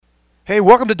Hey,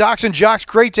 welcome to Docs and Jocks.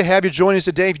 Great to have you join us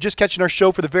today. If you're just catching our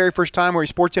show for the very first time, we're a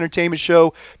sports entertainment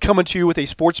show coming to you with a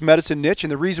sports medicine niche.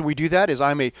 And the reason we do that is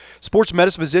I'm a sports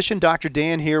medicine physician, Dr.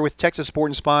 Dan here with Texas Sport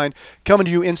and Spine, coming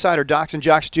to you inside our Docs and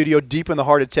Jocks studio deep in the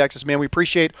heart of Texas. Man, we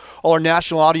appreciate all our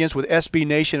national audience with SB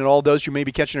Nation and all those who may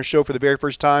be catching our show for the very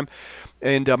first time.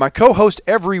 And my co-host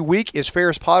every week is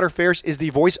Ferris Potter. Ferris is the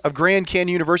voice of Grand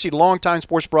Canyon University, longtime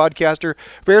sports broadcaster.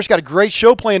 Ferris got a great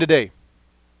show planned today.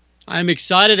 I'm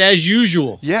excited as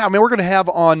usual. Yeah, I mean, we're going to have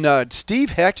on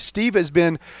Steve Hecht. Steve has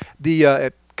been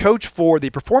the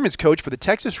performance coach for the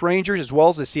Texas Rangers as well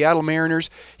as the Seattle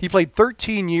Mariners. He played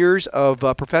 13 years of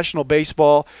professional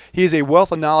baseball. He is a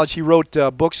wealth of knowledge. He wrote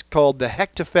books called The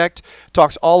Hecht Effect,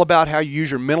 talks all about how you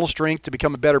use your mental strength to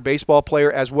become a better baseball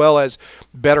player as well as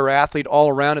better athlete all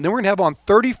around. And then we're going to have on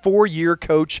 34-year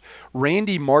coach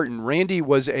Randy Martin. Randy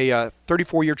was a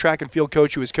 34-year track and field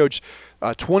coach who has coached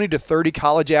 20 to 30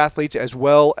 college athletes as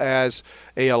well as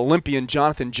a Olympian,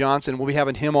 Jonathan Johnson. We'll be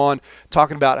having him on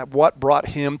talking about what brought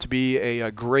him to be a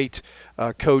great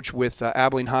coach with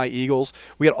Abilene High Eagles.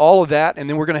 We had all of that, and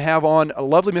then we're going to have on a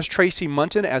lovely Miss Tracy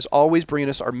Munton, as always, bringing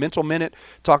us our mental minute,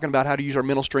 talking about how to use our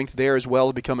mental strength there as well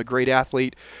to become a great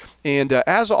athlete. And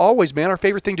as always, man, our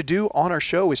favorite thing to do on our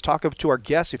show is talk up to our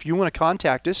guests. If you want to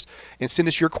contact us and send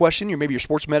us your question, maybe your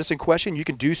sports medicine question, you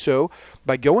can do so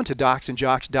by going to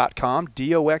docsandjocks.com,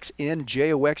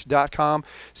 DOXNJOX.com.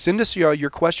 Send us your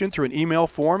question through an email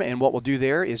form, and what we'll do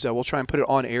there is we'll try and put it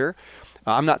on air.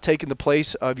 I'm not taking the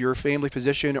place of your family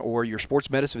physician or your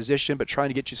sports medicine physician, but trying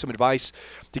to get you some advice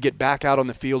to get back out on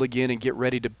the field again and get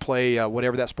ready to play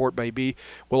whatever that sport may be.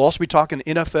 We'll also be talking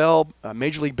NFL,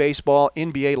 Major League Baseball,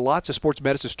 NBA, lots of sports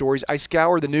medicine stories. I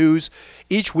scour the news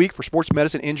each week for sports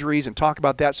medicine injuries and talk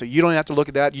about that, so you don't have to look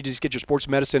at that. You just get your sports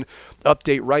medicine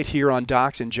update right here on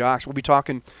Docs and Jocks. We'll be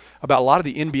talking about a lot of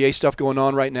the NBA stuff going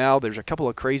on right now. There's a couple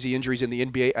of crazy injuries in the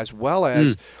NBA as well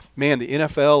as man, the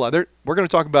NFL. We're going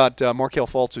to talk about Markelle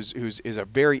Fultz, who's a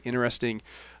very interesting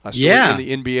story in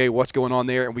the NBA, what's going on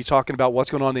there. And we're talking about what's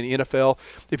going on in the NFL.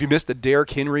 If you missed the Derrick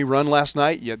Henry run last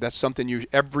night, that's something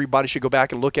everybody should go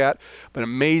back and look at. But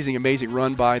amazing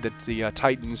run by the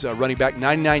Titans running back,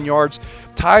 99 yards.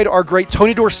 Tied our great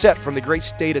Tony Dorsett from the great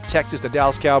state of Texas, the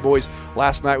Dallas Cowboys,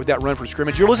 last night with that run from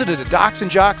scrimmage. You're listening to Docs and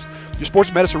Jocks, your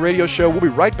sports medicine radio show. We'll be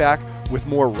right back with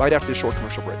more right after this short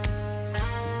commercial break.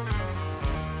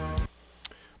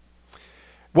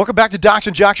 Welcome back to Docs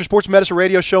and Jocks, your sports medicine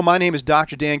radio show. My name is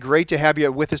Dr. Dan. Great to have you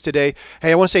with us today.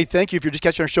 Hey, I want to say thank you if you're just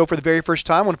catching our show for the very first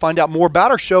time. I want to find out more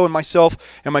about our show and myself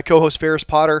and my co-host Ferris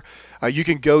Potter. You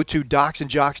can go to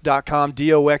docsandjocks.com,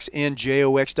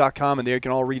 DOXNJOX.com, and there you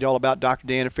can all read all about Dr.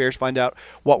 Dan and Ferris, find out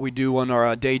what we do on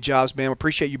our day jobs, man. We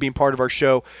appreciate you being part of our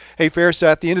show. Hey, Ferris,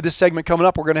 at the end of this segment coming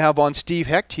up, we're going to have on Steve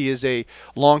Hecht. He is a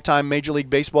longtime Major League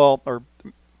Baseball or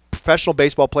professional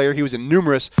baseball player. He was in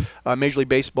numerous Major League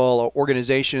Baseball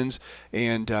organizations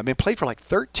and played for like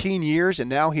 13 years, and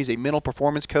now he's a mental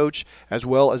performance coach as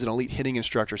well as an elite hitting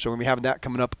instructor. So we're going to be having that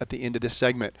coming up at the end of this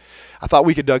segment. I thought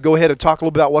we could go ahead and talk a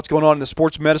little bit about what's going on in the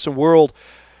sports medicine world.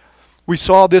 We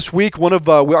saw this week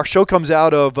our show comes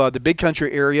out of the Big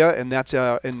Country area, and that's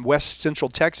in west central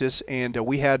Texas, and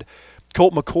we had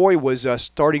Colt McCoy was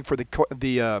starting for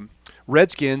the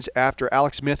Redskins after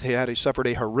Alex Smith suffered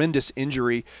a horrendous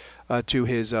injury to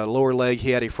his lower leg. He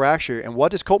had a fracture. And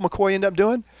what does Colt McCoy end up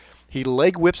doing? He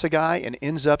leg whips a guy and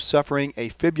ends up suffering a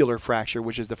fibular fracture,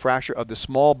 which is the fracture of the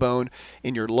small bone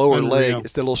in your lower leg.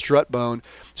 It's the little strut bone.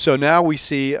 So now we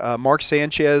see Mark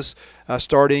Sanchez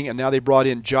starting, and now they brought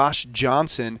in Josh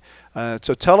Johnson.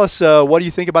 So tell us, what do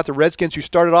you think about the Redskins, who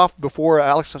started off before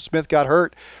Alex Smith got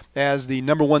hurt as the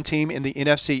number one team in the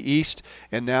NFC East,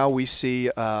 and now we see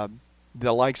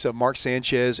the likes of Mark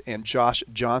Sanchez and Josh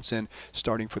Johnson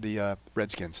starting for the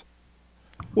Redskins.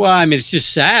 Well, I mean, it's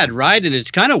just sad, right? And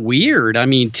it's kind of weird. I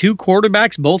mean, two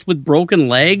quarterbacks, both with broken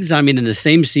legs, in the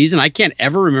same season. I can't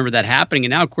ever remember that happening.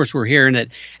 And now, of course, we're hearing that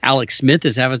Alex Smith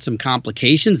is having some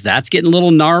complications. That's getting a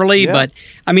little gnarly. Yeah. But,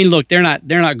 look, they're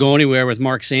not going anywhere with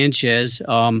Mark Sanchez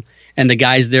and the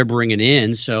guys they're bringing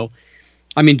in. So,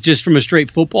 just from a straight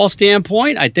football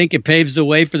standpoint, I think it paves the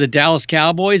way for the Dallas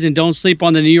Cowboys, and don't sleep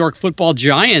on the New York Football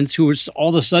Giants, who all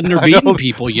of a sudden are beating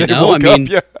people,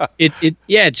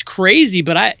 It's crazy,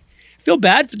 but I feel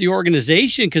bad for the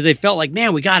organization because they felt like,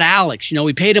 man, we got Alex,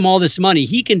 we paid him all this money.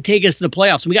 He can take us to the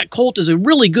playoffs. And we got Colt as a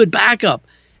really good backup.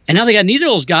 And now they got neither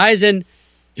of those guys, and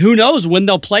who knows when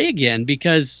they'll play again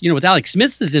because, with Alex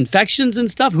Smith's infections and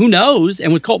stuff, who knows?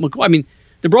 And with Colt McCoy,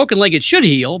 the broken leg, it should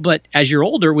heal, but as you're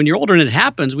older, when you're older and it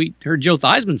happens, we heard Joe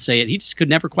Theismann say it, he just could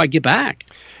never quite get back.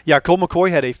 Yeah, Colt McCoy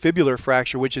had a fibular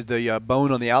fracture, which is the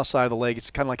bone on the outside of the leg.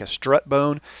 It's kind of like a strut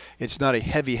bone. It's not a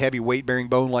heavy weight-bearing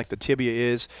bone like the tibia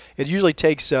is. It usually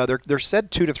takes, they're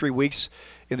said 2 to 3 weeks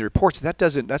in the reports.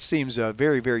 That seems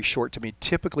very, very short to me.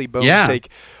 Typically, bones take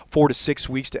 4 to 6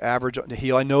 weeks to average to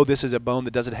heal. I know this is a bone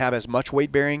that doesn't have as much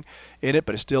weight-bearing in it,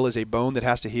 but it still is a bone that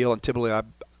has to heal, and typically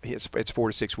it's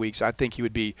 4 to 6 weeks. I think he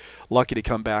would be lucky to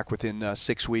come back within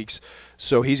 6 weeks.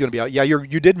 So he's going to be out. Yeah,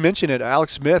 you did mention it,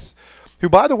 Alex Smith, who,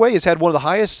 by the way, has had one of the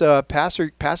highest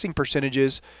passing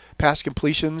percentages, pass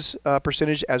completions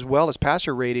percentage, as well as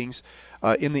passer ratings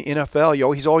in the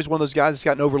NFL. He's always one of those guys that's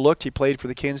gotten overlooked. He played for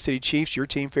the Kansas City Chiefs, your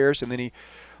team, Ferris, and then he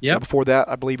before that,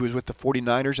 I believe he was with the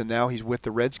 49ers, and now he's with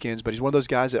the Redskins. But he's one of those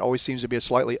guys that always seems to be a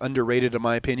slightly underrated, in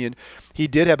my opinion. He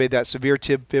did have that severe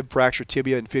fib fracture,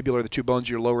 tibia and fibula, the two bones of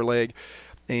your lower leg.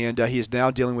 And he is now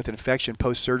dealing with an infection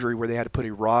post-surgery where they had to put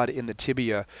a rod in the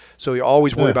tibia. So you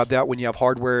always worry about that when you have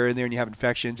hardware in there and you have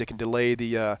infections. It can delay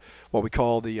the what we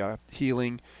call the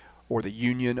healing or the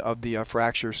union of the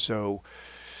fracture. So,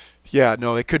 yeah,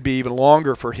 no, it could be even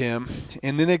longer for him.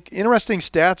 And then interesting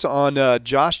stats on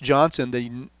Josh Johnson,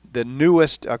 the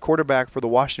newest quarterback for the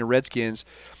Washington Redskins.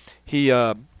 He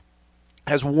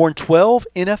has worn 12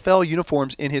 NFL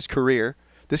uniforms in his career.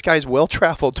 This guy's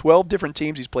well-traveled, 12 different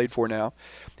teams he's played for now.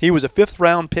 He was a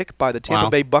 5th-round pick by the Tampa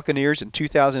Bay Buccaneers in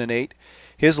 2008.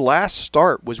 His last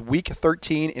start was Week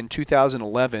 13 in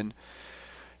 2011.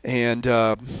 And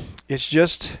it's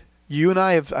just, you and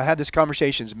I have had these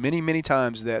conversations many, many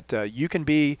times that you can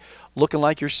be looking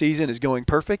like your season is going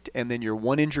perfect, and then you're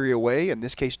one injury away, in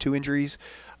this case 2 injuries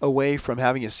away from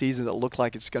having a season that looked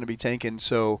like it's going to be tanking.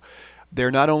 So they're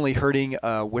not only hurting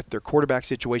with their quarterback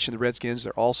situation, the Redskins,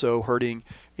 they're also hurting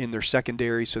in their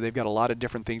secondary. So they've got a lot of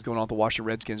different things going on with the Washington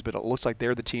Redskins, but it looks like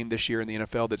they're the team this year in the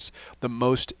NFL that's the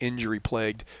most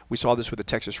injury-plagued. We saw this with the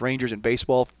Texas Rangers in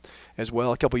baseball as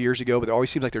well a couple years ago, but it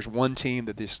always seems like there's one team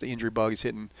that the injury bug is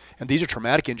hitting. And these are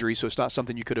traumatic injuries, so it's not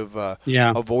something you could have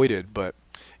avoided. But,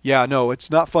 yeah, no, it's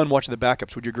not fun watching the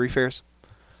backups. Would you agree, Ferris?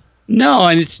 No,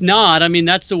 and it's not. I mean,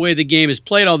 that's the way the game is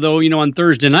played. Although, on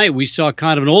Thursday night, we saw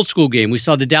kind of an old school game. We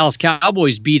saw the Dallas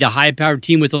Cowboys beat a high-powered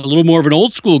team with a little more of an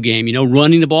old school game,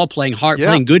 running the ball, playing hard,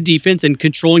 playing good defense, and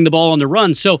controlling the ball on the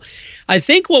run. So I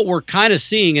think what we're kind of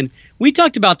seeing, and we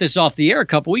talked about this off the air a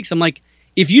couple weeks, I'm like,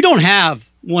 if you don't have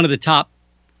one of the top,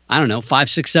 5,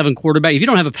 6, 7 quarterback, if you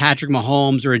don't have a Patrick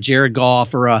Mahomes or a Jared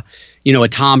Goff or a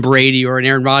Tom Brady or an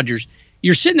Aaron Rodgers,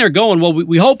 you're sitting there going, well,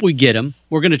 we hope we get him.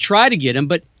 We're going to try to get him,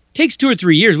 but takes 2 or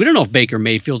 3 years. We don't know if Baker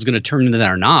Mayfield's going to turn into that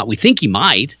or not. We think he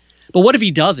might. But what if he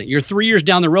doesn't? You're 3 years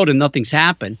down the road and nothing's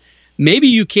happened. Maybe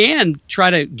you can try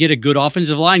to get a good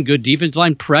offensive line, good defensive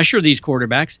line, pressure these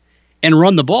quarterbacks, and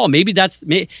run the ball. Maybe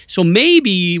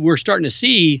maybe we're starting to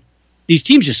see these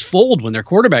teams just fold when their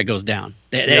quarterback goes down.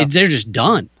 They're just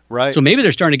done. Right. So maybe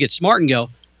they're starting to get smart and go,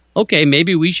 okay,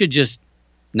 maybe we should just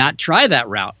not try that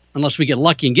route. Unless we get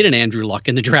lucky and get an Andrew Luck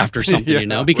in the draft or something,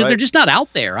 because they're just not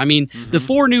out there. I mean, the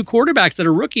 4 new quarterbacks that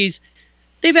are rookies,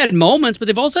 they've had moments, but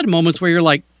they've also had moments where you're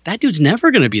like, that dude's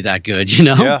never going to be that good,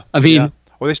 Yeah. I mean,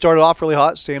 Well, they started off really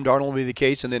hot. Sam Darnold will be the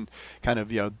case, and then kind of,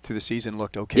 through the season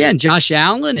looked okay. Yeah, and Josh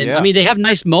Allen. And I mean, they have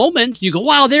nice moments. You go,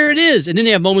 wow, there it is. And then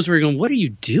they have moments where you're going, what are you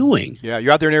doing? Yeah,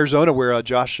 you're out there in Arizona where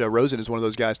Josh Rosen is one of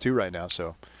those guys too right now,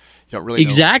 so you don't really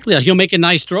know. He'll make a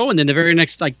nice throw, and then the very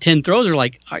next 10 throws are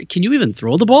like, can you even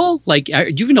throw the ball? Like, do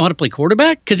you even know how to play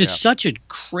quarterback? Because it's such a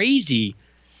crazy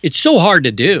 – it's so hard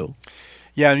to do.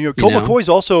 Yeah, and Colt McCoy's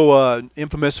also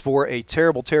infamous for a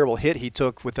terrible, terrible hit he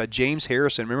took with James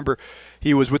Harrison. Remember,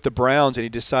 he was with the Browns, and he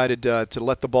decided to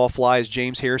let the ball fly as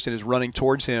James Harrison is running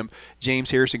towards him.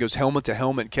 James Harrison goes helmet to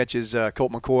helmet and catches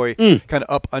Colt McCoy kind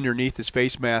of up underneath his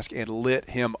face mask and lit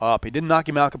him up. He didn't knock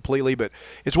him out completely, but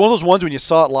it's one of those ones when you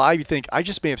saw it live, you think, I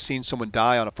just may have seen someone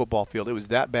die on a football field. It was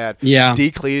that bad. Yeah.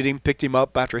 Decleated him, picked him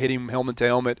up after hitting him helmet to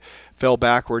helmet, fell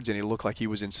backwards, and he looked like he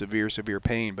was in severe, severe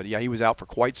pain. But, yeah, he was out for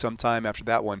quite some time after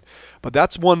that one. But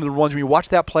that's one of the ones when you watch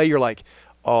that play, you're like,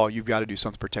 oh, you've got to do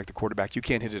something to protect the quarterback. You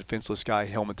can't hit a defenseless guy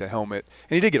helmet to helmet.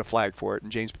 And he did get a flag for it,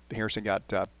 and James Harrison got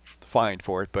fined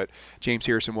for it. But James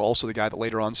Harrison was also the guy that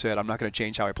later on said, I'm not going to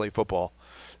change how I play football.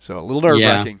 So a little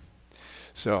nerve-wracking.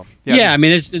 So I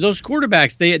mean, it's those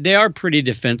quarterbacks, they are pretty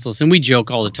defenseless, and we joke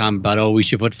all the time about, we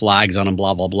should put flags on them,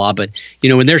 blah blah blah. But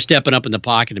when they're stepping up in the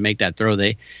pocket to make that throw,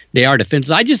 they are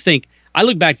defenseless. I just think I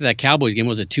look back to that Cowboys game.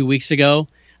 Was it 2 weeks ago?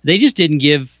 They just didn't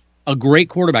give a great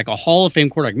quarterback, a Hall of Fame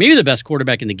quarterback, maybe the best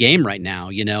quarterback in the game right now.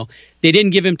 They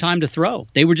didn't give him time to throw.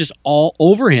 They were just all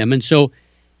over him, and so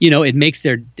it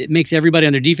makes everybody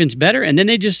on their defense better. And then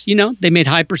they just, they made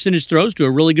high percentage throws to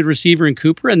a really good receiver in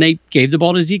Cooper, and they gave the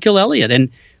ball to Ezekiel Elliott. And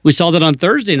we saw that on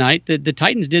Thursday night. The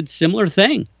Titans did similar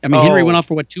thing. I mean, Henry went off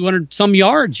for 200 some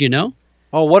yards,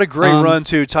 Oh, what a great run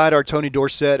too! Tied our Tony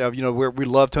Dorsett of where we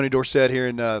love Tony Dorsett here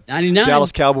in 99.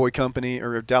 Dallas Cowboy Company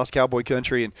or Dallas Cowboy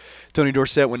Country, and Tony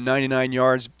Dorsett went 99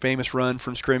 yards, famous run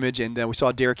from scrimmage, and then we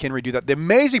saw Derrick Henry do that. The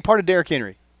amazing part of Derrick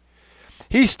Henry,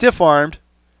 he stiff-armed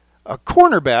a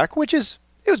cornerback,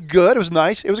 it was good, it was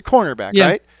nice, it was a cornerback,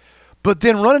 right? But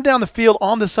then running down the field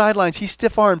on the sidelines, he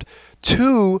stiff-armed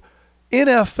 2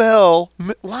 NFL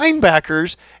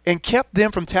linebackers and kept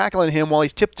them from tackling him while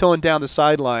he's tiptoeing down the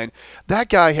sideline. That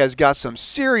guy has got some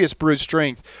serious brute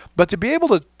strength. But to be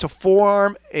able to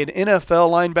forearm an NFL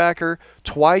linebacker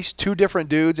twice, 2 different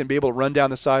dudes, and be able to run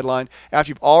down the sideline after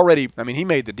you've already – he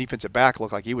made the defensive back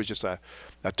look like he was just a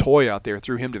toy out there,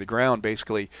 threw him to the ground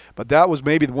basically. But that was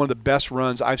maybe one of the best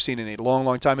runs I've seen in a long,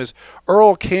 long time. Is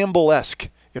Earl Campbell-esque,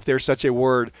 if there's such a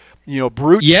word,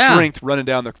 brute strength running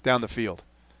down the field.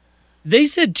 They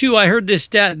said, too, I heard this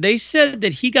stat, they said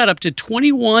that he got up to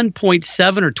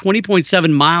 21.7 or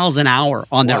 20.7 miles an hour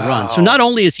on that run. So not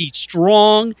only is he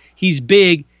strong, he's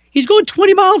big, he's going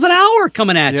 20 miles an hour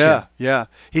coming at you. Yeah.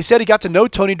 He said he got to know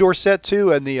Tony Dorsett,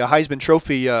 too, and the Heisman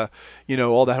Trophy, all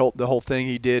the whole thing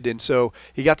he did. And so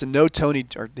he got to know Tony,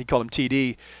 or he called him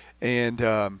TD,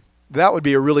 and that would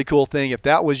be a really cool thing if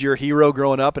that was your hero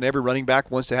growing up, and every running back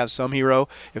wants to have some hero.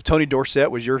 If Tony Dorsett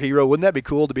was your hero, wouldn't that be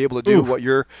cool to be able to do what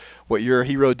your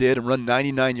hero did and run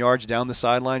 99 yards down the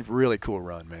sideline? Really cool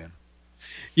run, man.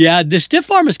 Yeah, the stiff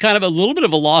arm is kind of a little bit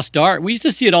of a lost art. We used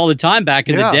to see it all the time back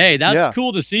in the day. That's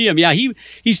cool to see him. Yeah,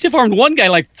 he stiff armed one guy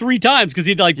like 3 times because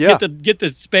he'd get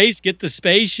the space,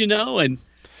 and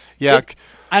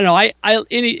I don't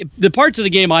know. The parts of the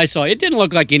game I saw, it didn't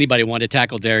look like anybody wanted to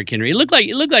tackle Derrick Henry. It looked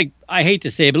like I hate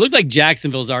to say it, but it looked like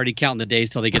Jacksonville's already counting the days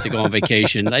till they get to go on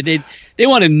vacation. They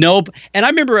want to know. And I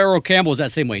remember Earl Campbell was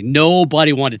that same way.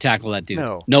 Nobody wanted to tackle that dude.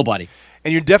 No. Nobody.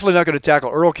 And you're definitely not going to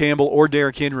tackle Earl Campbell or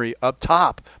Derrick Henry up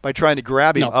top by trying to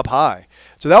grab him up high.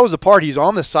 So that was the part. He's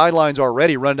on the sidelines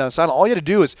already, running down the sideline. All you had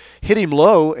to do is hit him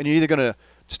low, and you're either going to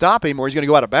stop him or he's going to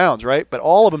go out of bounds, right? But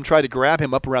all of them tried to grab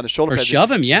him up around the shoulder pads. Or shove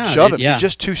him, yeah. Shove him. Yeah. He's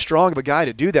just too strong of a guy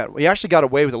to do that. He actually got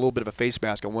away with a little bit of a face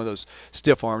mask on one of those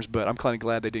stiff arms, but I'm kind of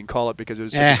glad they didn't call it because it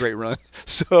was such a great run.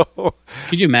 So,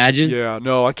 could you imagine? Yeah,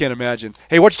 no, I can't imagine.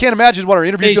 Hey, what you can't imagine is what our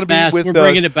interview is going to be with. We're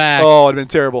bringing it back. Oh, it'd been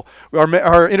terrible.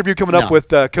 Our interview coming up with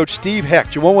Coach Steve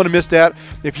Hecht. You won't want to miss that.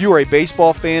 If you are a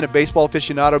baseball fan, a baseball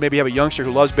aficionado, maybe you have a youngster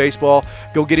who loves baseball,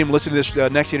 go get him. Listen to this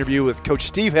next interview with Coach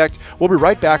Steve Hecht. We'll be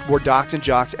right back. More Docs and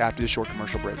Jocks after this short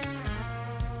commercial break.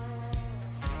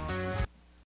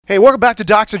 Hey, welcome back to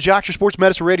Docs and Jocks, your sports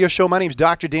medicine radio show. My name is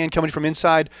Dr. Dan, coming from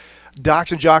inside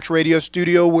Docs and Jocks radio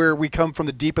studio, where we come from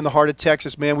the deep in the heart of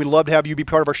Texas, man. We'd love to have you be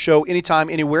part of our show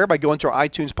anytime, anywhere by going to our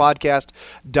iTunes podcast,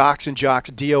 Docs and Jocks,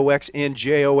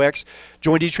 DOXNJOX.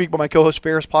 Joined each week by my co-host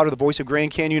Ferris Potter, the voice of Grand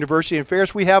Canyon University. And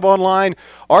Ferris, we have online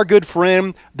our good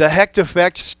friend, the Hecht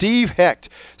Effect, Steve Hecht.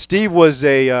 Steve was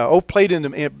played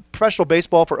in professional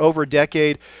baseball for over a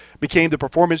decade. Became the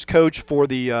performance coach for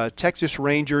the Texas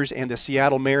Rangers and the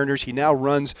Seattle Mariners. He now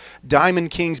runs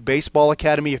Diamond Kings Baseball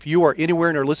Academy. If you are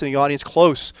anywhere in our listening audience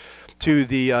close to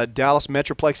the Dallas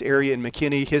Metroplex area in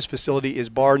McKinney, his facility is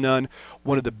bar none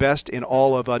one of the best in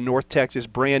all of North Texas.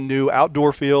 Brand new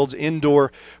outdoor fields,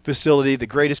 indoor facility, the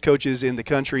greatest coaches in the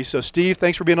country. So, Steve,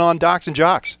 thanks for being on Docs and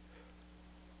Jocks.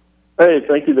 Hey,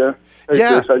 thank you, Dan. Hey,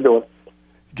 Chris, how you doing?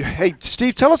 Hey,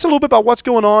 Steve, tell us a little bit about what's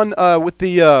going on with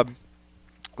the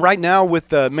right now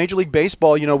with Major League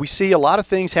Baseball. We see a lot of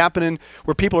things happening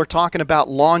where people are talking about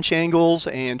launch angles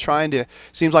and trying to,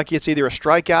 seems like it's either a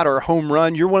strikeout or a home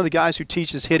run. You're one of the guys who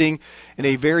teaches hitting in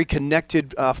a very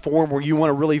connected form where you want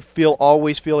to really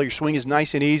always feel your swing is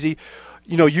nice and easy.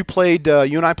 You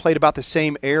and I played about the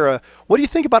same era. What do you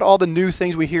think about all the new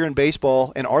things we hear in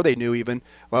baseball, and are they new even?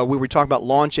 We were talking about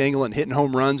launch angle and hitting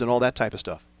home runs and all that type of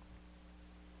stuff.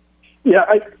 Yeah,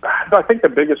 I think the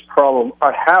biggest problem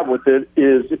I have with it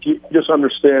is, if you just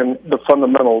understand the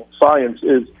fundamental science,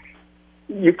 is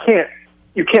you can't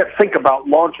think about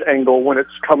launch angle when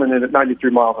it's coming in at 93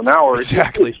 miles an hour.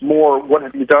 Exactly. It's more, what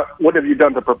have you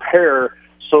done to prepare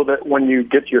so that when you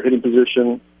get to your hitting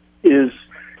position, is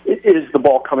the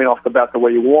ball coming off the bat the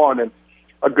way you want? And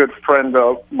a good friend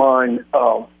of mine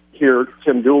here,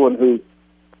 Tim Doolin, who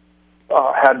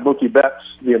had Mookie Betts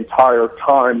the entire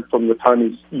time from the time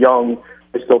he's young.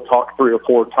 They still talk 3 or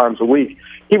 4 times a week.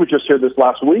 He was just here this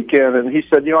last weekend, and he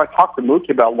said, I talked to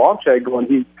Mookie about launch angle, and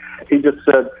he just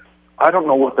said, I don't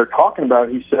know what they're talking about.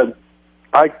 He said,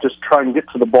 I just try and get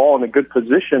to the ball in a good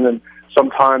position, and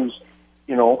sometimes,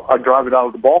 I drive it out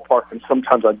of the ballpark, and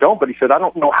sometimes I don't. But he said, I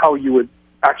don't know how you would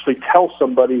actually tell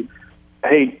somebody,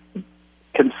 hey,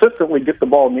 consistently get the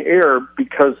ball in the air,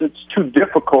 because it's too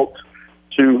difficult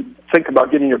to think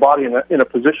about getting your body in a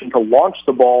position to launch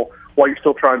the ball while you're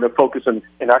still trying to focus and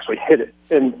actually hit it.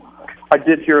 And I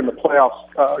did hear in the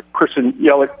playoffs, Christian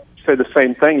Yelich say the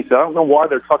same thing. He said, I don't know why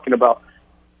they're talking about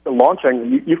the launch angle.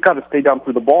 You've got to stay down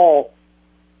through the ball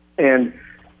and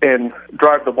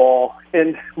drive the ball.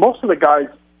 And most of the guys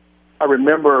I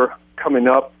remember coming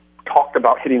up talked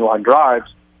about hitting line drives,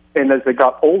 and as they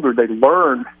got older, they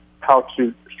learned how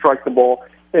to strike the ball,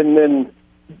 and then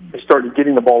they started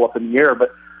getting the ball up in the air.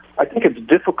 But I think it's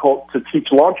difficult to teach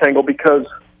launch angle, because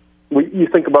you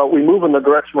think about, we move in the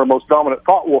direction of our most dominant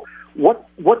thought. Well,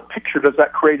 what picture does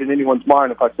that create in anyone's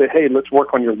mind? If I say, hey, let's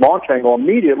work on your launch angle,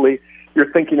 immediately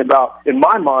you're thinking about, in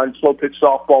my mind, slow pitch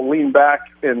softball, lean back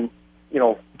and,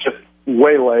 just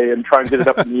waylay and try and get it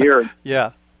up in the air.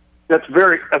 Yeah. That's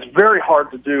very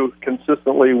hard to do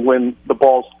consistently when the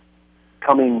ball's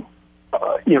coming,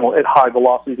 at high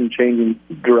velocities and changing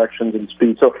directions and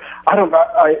speed. So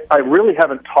I really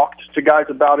haven't talked to guys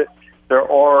about it. There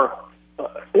are,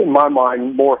 in my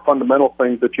mind, more fundamental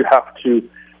things that you have to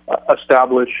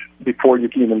establish before you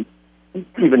can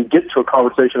even get to a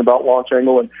conversation about launch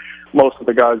angle, and most of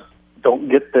the guys don't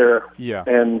get there. Yeah.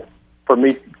 And for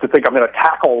me to think I'm going to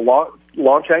tackle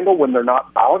launch angle when they're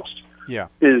not balanced,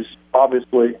 is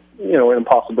obviously an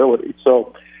impossibility.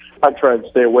 So I try and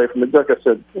stay away from it. Like I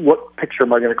said, what picture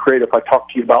am I going to create if I talk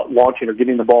to you about launching or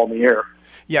getting the ball in the air?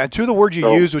 Yeah, and two of the words you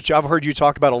use, which I've heard you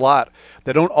talk about a lot,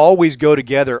 that don't always go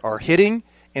together, are hitting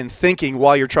and thinking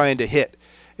while you're trying to hit.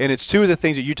 And it's two of the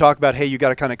things that you talk about, hey, you got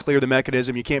to kind of clear the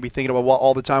mechanism. You can't be thinking about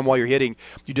all the time while you're hitting.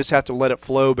 You just have to let it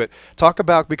flow. But talk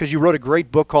about, because you wrote a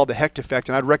great book called The Hecht Effect,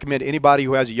 and I'd recommend anybody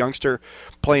who has a youngster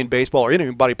playing baseball, or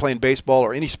anybody playing baseball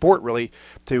or any sport really,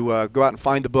 to go out and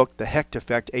find the book, The Hecht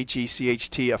Effect,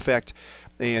 Hecht Effect.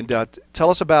 And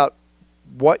tell us about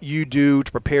what you do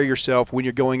to prepare yourself when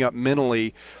you're going up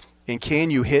mentally, and can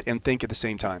you hit and think at the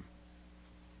same time?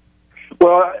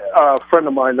 Well, a friend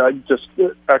of mine I just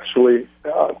actually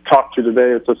talked to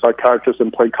today, it's a psychiatrist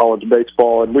and played college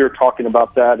baseball, and we were talking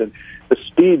about that and the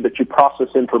speed that you process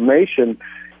information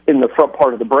in the front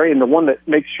part of the brain, the one that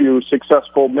makes you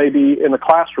successful maybe in a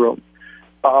classroom.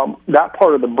 That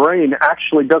part of the brain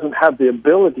actually doesn't have the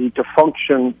ability to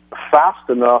function fast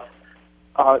enough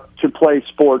to play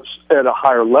sports at a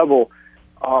higher level,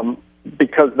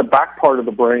 because the back part of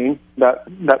the brain, that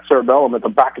cerebellum at the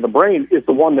back of the brain, is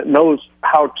the one that knows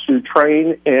how to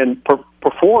train and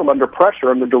perform under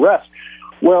pressure, under duress.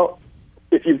 Well,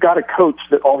 if you've got a coach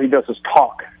that all he does is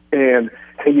talk, and,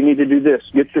 hey, you need to do this,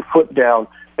 get your foot down,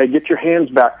 hey, get your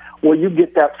hands back, well, you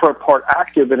get that front part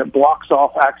active, and it blocks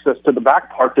off access to the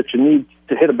back part that you need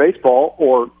to hit a baseball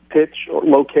or pitch or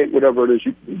locate whatever it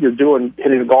is you're doing,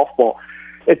 hitting a golf ball.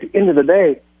 At the end of the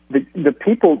day, the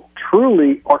people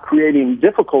truly are creating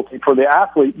difficulty for the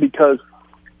athlete, because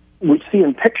we see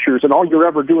in pictures, and all you're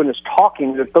ever doing is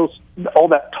talking. If all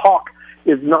that talk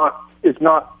is not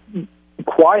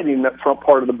quieting that front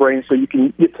part of the brain so you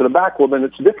can get to the back, well, then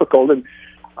it's difficult. And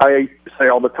I say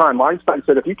all the time, Einstein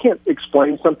said, if you can't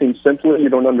explain something simply, you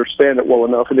don't understand it well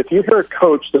enough. And if you hear a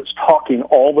coach that's talking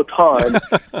all the time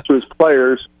to his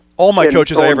players, all my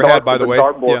coaches I ever had, by the way,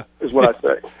 is what I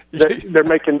say. They're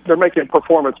making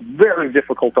performance very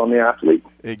difficult on the athlete.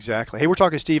 Exactly. Hey, we're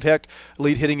talking to Steve Hecht,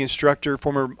 lead hitting instructor,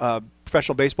 former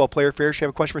professional baseball player. Farish, you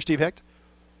have a question for Steve Hecht?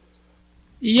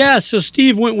 Yeah. So,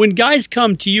 Steve, when guys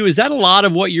come to you, is that a lot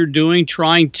of what you're doing,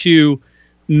 trying to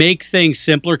make things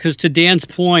simpler? Because to Dan's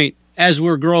point, as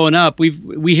we're growing up, we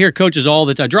hear coaches all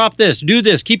the time, drop this, do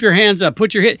this, keep your hands up,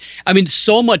 put your hit. I mean,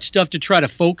 so much stuff to try to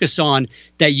focus on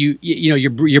that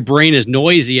your brain is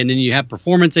noisy, and then you have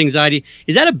performance anxiety.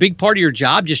 Is that a big part of your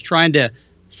job, just trying to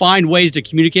find ways to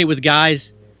communicate with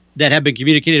guys that have been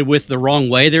communicated with the wrong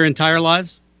way their entire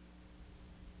lives?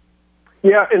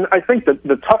 Yeah, and I think that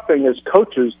the tough thing is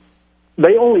coaches,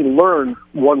 they only learn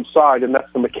one side, and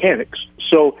that's the mechanics.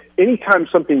 So anytime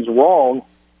something's wrong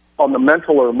on the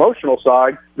mental or emotional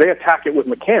side, they attack it with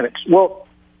mechanics. Well,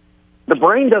 the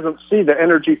brain doesn't see the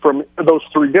energy from those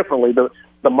three differently,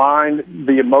 the mind,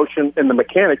 the emotion, and the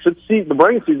mechanics. The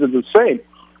brain sees it the same.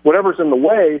 Whatever's in the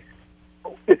way,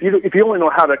 if you only know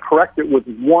how to correct it with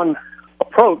one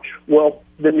approach, well,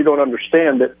 then you don't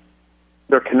understand that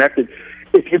they're connected.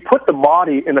 If you put the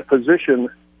body in a position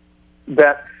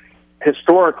that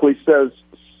historically says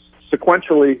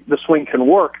sequentially the swing can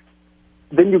work,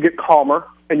 then you get calmer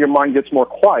and your mind gets more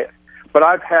quiet. But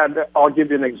I'll give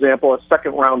you an example, a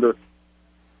second rounder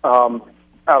out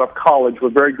of college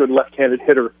with a very good left-handed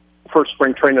hitter first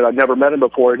spring training. I'd never met him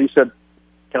before, and he said,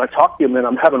 "Can I talk to you, man?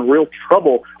 I'm having real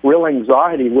trouble, real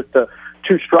anxiety with the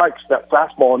 2 strikes, that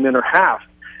fastball, and then her half."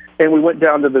 And we went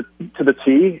down to the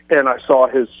tee, and I saw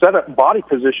his setup body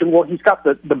position. Well, he's got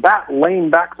the bat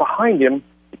laying back behind him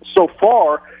so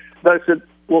far that I said,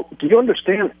 "Well, do you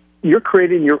understand? You're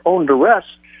creating your own duress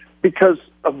because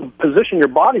of the position your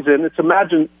body's in. It's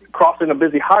imagine crossing a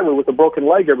busy highway with a broken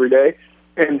leg every day,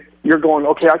 and you're going,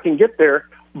 okay, I can get there,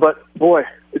 but boy,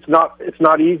 it's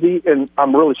not easy, and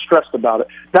I'm really stressed about it."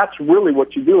 That's really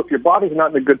what you do. If your body's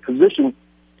not in a good position,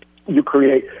 you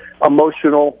create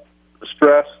emotional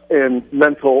stress and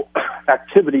mental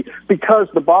activity because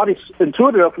the body's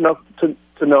intuitive enough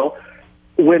to know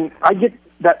when I get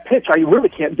that pitch, I really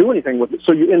can't do anything with it.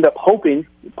 So you end up hoping,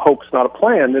 hope's not a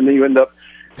plan, and then you end up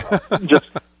just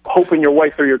hoping your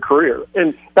way through your career.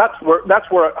 And that's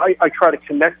where I try to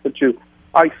connect the two.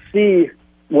 I see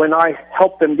when I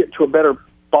help them get to a better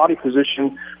body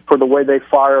position for the way they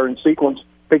fire in sequence,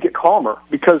 they get calmer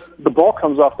because the ball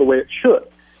comes off the way it should.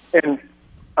 And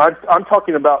I'm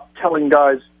talking about telling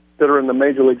guys that are in the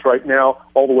major leagues right now,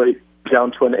 all the way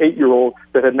down to an 8-year-old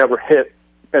that had never hit,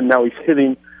 and now he's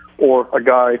hitting, or a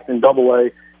guy in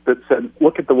Double-A that said,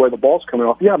 "Look at the way the ball's coming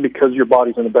off." Yeah, because your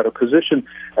body's in a better position,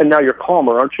 and now you're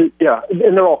calmer, aren't you? Yeah,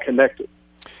 and they're all connected.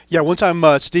 Yeah, one time,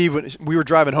 Steve, we were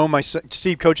driving home.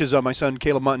 Steve coaches my son,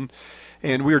 Caleb Mutton,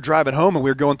 and we were driving home, and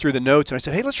we were going through the notes, and I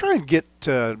said, "Hey, let's try and get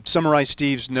summarize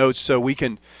Steve's notes so we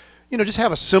can, just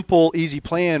have a simple, easy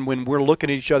plan when we're looking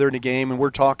at each other in a game and we're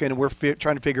talking and we're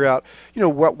trying to figure out,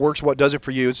 what works, what does it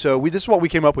for you." And so this is what we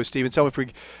came up with, Steve. And tell me if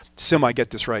we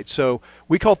get this right. So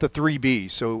we call it the 3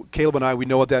 Bs. So Caleb and I, we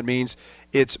know what that means.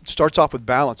 It starts off with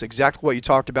balance, exactly what you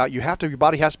talked about. Your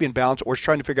body has to be in balance, or it's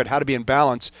trying to figure out how to be in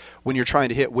balance when you're trying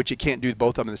to hit, which you can't do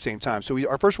both of them at the same time. So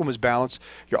our first one was balance.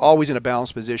 You're always in a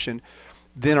balanced position.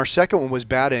 Then our second one was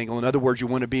bat angle. In other words, you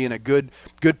want to be in a good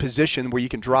position where you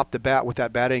can drop the bat with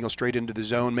that bat angle straight into the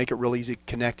zone, make it real easy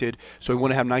connected. So we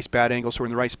want to have nice bat angles so we're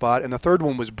in the right spot. And the third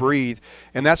one was breathe.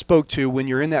 And that spoke to when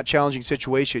you're in that challenging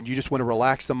situation, you just want to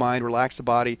relax the mind, relax the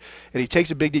body. And he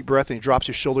takes a big, deep breath and he drops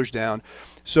his shoulders down.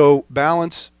 So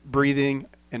balance, breathing,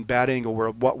 and bat angle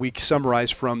were what we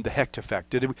summarized from the Hecht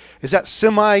effect. Is that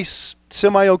semi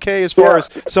okay as far as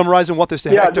summarizing what this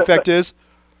Hecht effect is?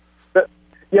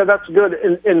 Yeah, that's good.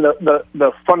 And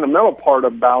the fundamental part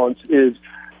of balance is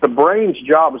the brain's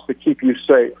job is to keep you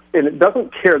safe. And it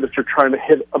doesn't care that you're trying to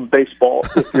hit a baseball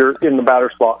if you're in the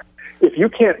batter's box. If you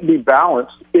can't be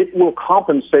balanced, it will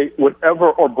compensate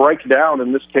whatever, or break down,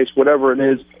 in this case, whatever it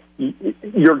is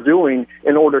you're doing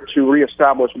in order to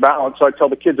reestablish balance. So I tell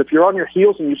the kids, if you're on your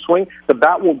heels and you swing, the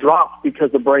bat will drop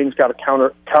because the brain's got to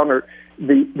counter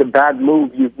the bad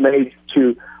move you've made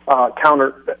to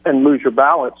counter and lose your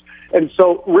balance. And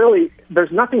so really,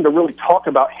 there's nothing to really talk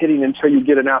about hitting until you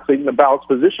get an athlete in a balanced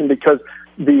position, because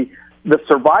the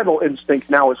survival instinct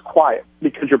now is quiet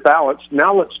because you're balanced.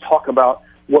 Now let's talk about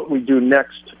what we do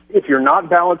next. If you're not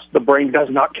balanced, the brain does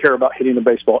not care about hitting the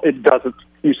baseball. It doesn't.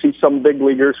 You see some big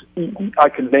leaguers I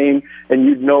could name, and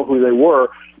you'd know who they were,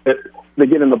 that they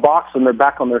get in the box and they're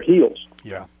back on their heels.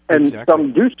 Yeah, and exactly.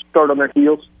 Some do start on their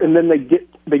heels, and then they get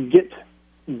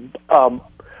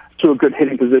to a good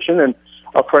hitting position. And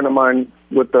a friend of mine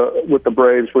with the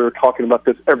Braves, we were talking about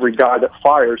this. Every guy that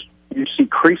fires, you see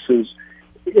creases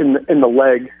in the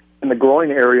leg, in the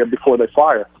groin area before they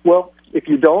fire. Well, if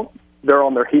you don't, they're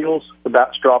on their heels, the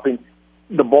bat's dropping,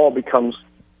 the ball becomes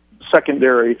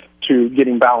secondary to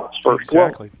getting balanced first.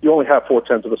 Exactly. Well, you only have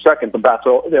 0.4 of a second, the bat's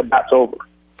over.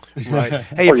 Right.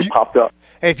 Hey, or you popped up.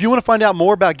 Hey, if you want to find out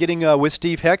more about getting with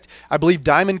Steve Hecht, I believe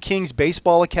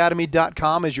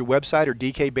DiamondKingsBaseballAcademy.com is your website, or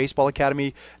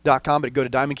DKBaseballAcademy.com. But go to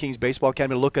Diamond Kings Baseball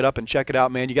Academy, look it up and check it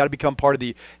out, man. You got to become part of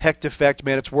the Hecht effect,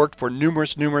 man. It's worked for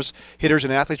numerous hitters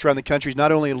and athletes around the country. He's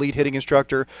not only an elite hitting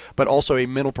instructor, but also a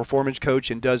mental performance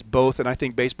coach, and does both. And I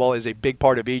think baseball is a big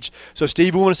part of each. So,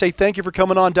 Steve, we want to say thank you for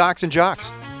coming on Docs and Jocks.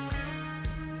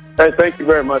 Hey, thank you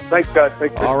very much. Thanks, guys.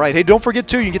 Thank you. All right. Hey, don't forget,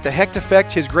 too, you can get the Hecht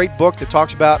Effect, his great book that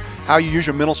talks about how you use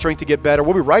your mental strength to get better.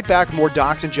 We'll be right back with more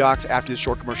Docs and Jocks after this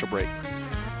short commercial break.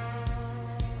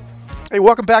 Hey,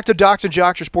 welcome back to Docs and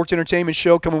Jocks, your sports entertainment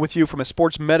show, coming with you from a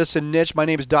sports medicine niche. My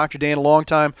name is Dr. Dan, a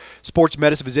longtime sports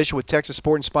medicine physician with Texas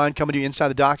Sport and Spine, coming to you inside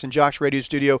the Docs and Jocks radio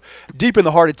studio, deep in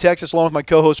the heart of Texas, along with my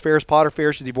co-host, Ferris Potter.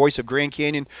 Ferris is the voice of Grand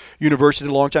Canyon University,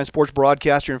 a longtime sports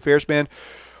broadcaster. And Ferris, man,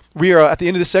 we are at the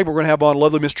end of this segment. We're going to have on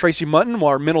lovely Miss Tracy Mutton,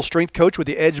 our mental strength coach with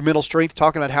the Edge Mental Strength,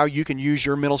 talking about how you can use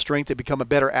your mental strength to become a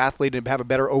better athlete and have a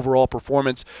better overall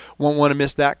performance. Won't want to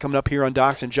miss that coming up here on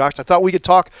Docs and Jocks. I thought we could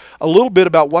talk a little bit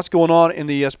about what's going on in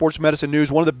the sports medicine news.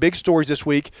 One of the big stories this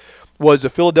week was the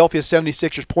Philadelphia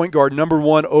 76ers point guard, number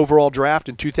 1 overall draft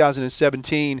in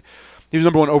 2017. He was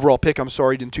number 1 overall pick, in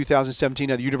 2017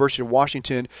 at the University of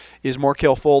Washington, is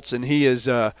Markelle Fultz, and he is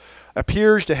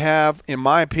appears to have, in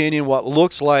my opinion, what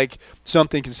looks like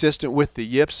something consistent with the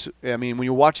yips. I mean, when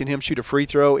you're watching him shoot a free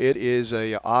throw, it is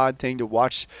a odd thing to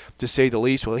watch, to say the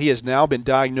least. Well, he has now been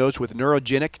diagnosed with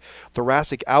neurogenic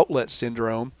thoracic outlet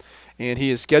syndrome, and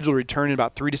he is scheduled to return in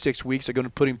about 3 to 6 weeks. They're going to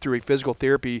put him through a physical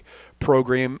therapy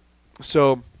program.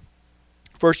 So,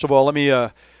 first of all, let me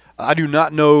I do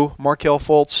not know Markelle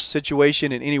Fultz's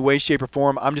situation in any way, shape, or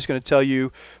form. I'm just going to tell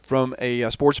you from a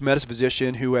sports medicine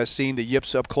physician who has seen the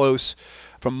yips up close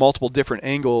from multiple different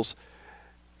angles.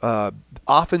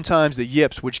 Oftentimes the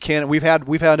yips, which we've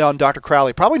had on Dr.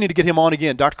 Crowley. Probably need to get him on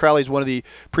again. Dr. Crowley is one of the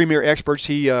premier experts.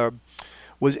 He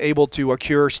was able to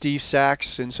cure Steve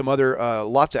Sachs and some other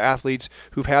lots of athletes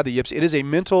who've had the yips. It is a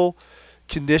mental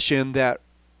condition that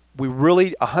we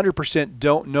really 100%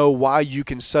 don't know why you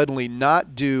can suddenly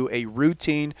not do a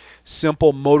routine,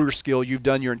 simple motor skill you've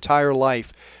done your entire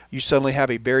life. You suddenly have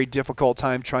a very difficult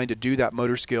time trying to do that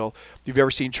motor skill. If you've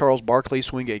ever seen Charles Barkley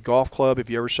swing a golf club, if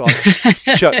you ever saw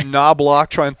Chuck Knobloch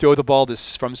try and throw the ball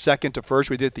from second to first,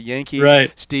 we did at the Yankees.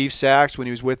 Right. Steve Sachs when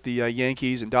he was with the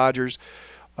Yankees and Dodgers.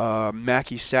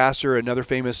 Mackie Sasser, another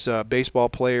famous baseball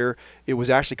player. It was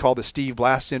actually called the Steve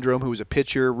Blass syndrome, who was a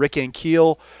pitcher. Rick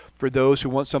Ankiel, for those who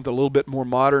want something a little bit more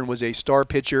modern, was a star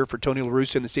pitcher for Tony La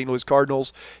Russa and the St. Louis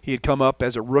Cardinals. He had come up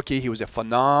as a rookie. He was a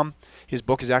phenom. His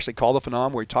book is actually called The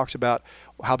Phenom, where he talks about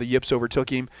how the yips overtook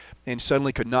him and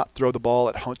suddenly could not throw the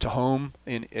ball to home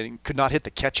and could not hit the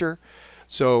catcher.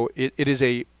 So it is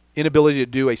a inability to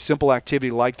do a simple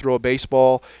activity like throw a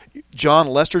baseball. John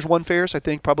Lester's one, Ferris, I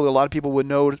think probably a lot of people would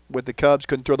know with the Cubs,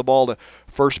 couldn't throw the ball to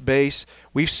first base.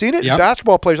 We've seen it in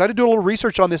basketball players. I had to do a little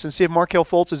research on this and see if Markelle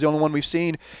Fultz is the only one we've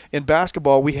seen in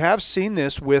basketball. We have seen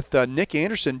this with Nick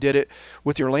Anderson did it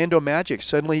with the Orlando Magic.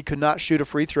 Suddenly he could not shoot a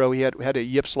free throw. He had a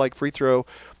yips-like free throw,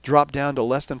 dropped down to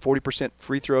less than 40%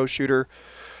 free throw shooter.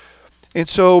 And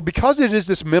so because it is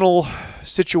this mental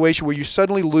situation where you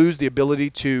suddenly lose the ability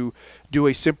to do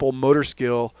a simple motor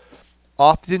skill,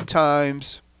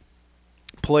 oftentimes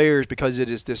players, because it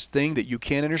is this thing that you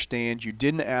can't understand, you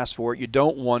didn't ask for it, you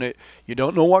don't want it, you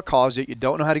don't know what caused it, you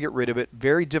don't know how to get rid of it,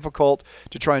 very difficult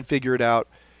to try and figure it out,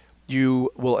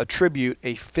 you will attribute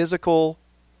a physical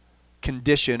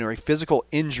condition or a physical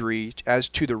injury as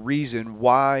to the reason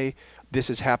why this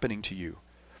is happening to you.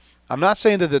 I'm not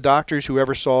saying that the doctors who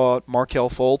ever saw Markelle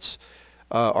Fultz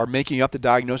are making up the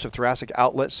diagnosis of thoracic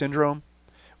outlet syndrome,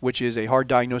 which is a hard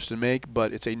diagnosis to make,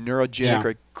 but it's a neurogenic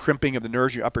or crimping of the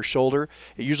nerves in your upper shoulder.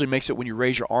 It usually makes it when you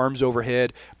raise your arms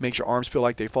overhead, makes your arms feel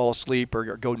like they fall asleep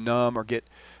or go numb or get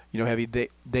heavy.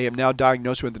 They have now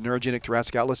diagnosed with the neurogenic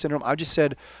thoracic outlet syndrome. I just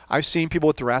said I've seen people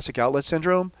with thoracic outlet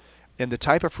syndrome, and the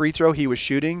type of free throw he was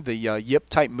shooting, the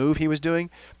yip-type move he was doing,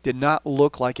 did not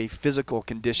look like a physical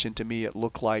condition to me. It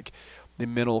looked like the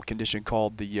mental condition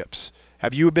called the yips.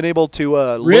 Have you been able to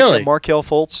look at Markelle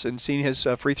Fultz and seen his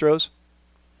free throws?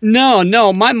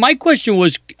 No. My question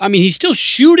was, I mean, he's still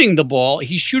shooting the ball.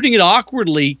 He's shooting it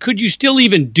awkwardly. Could you still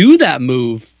even do that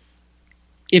move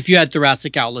if you had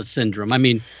thoracic outlet syndrome? I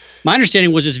mean, my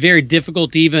understanding was it's very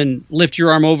difficult to even lift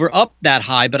your arm up that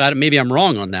high, but maybe I'm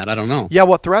wrong on that. I don't know. Yeah,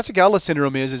 what thoracic outlet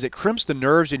syndrome is it crimps the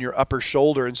nerves in your upper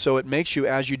shoulder, and so it makes you,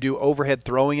 as you do overhead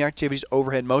throwing activities,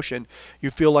 overhead motion, you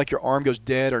feel like your arm goes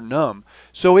dead or numb.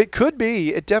 So it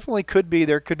definitely could be,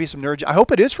 there could be some neurogenic. I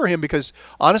hope it is for him because,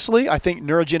 honestly, I think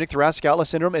neurogenic thoracic outlet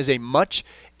syndrome is a much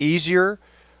easier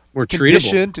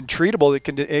condition and treatable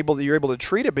that you're able to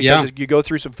treat it because you go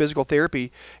through some physical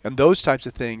therapy and those types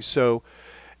of things. So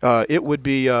it would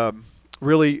be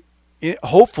really,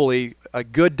 hopefully, a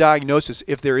good diagnosis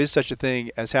if there is such a thing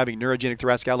as having neurogenic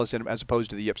thoracic outlet syndrome as opposed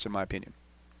to the yips, in my opinion.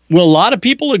 Well, a lot of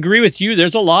people agree with you.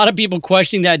 There's a lot of people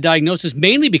questioning that diagnosis,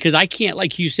 mainly because I can't,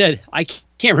 like you said, I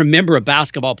can't remember a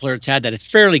basketball player that's had that. It's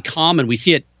fairly common. We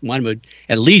see it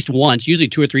at least once, usually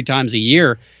 2 or 3 times a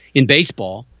year in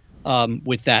baseball.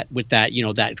 With that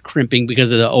that crimping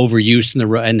because of the overuse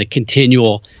and the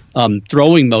continual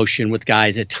throwing motion with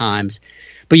guys at times.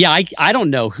 But yeah, I don't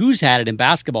know who's had it in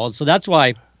basketball, so that's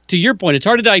why, to your point, it's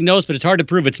hard to diagnose, but it's hard to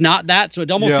prove it's not that. So it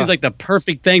almost seems like the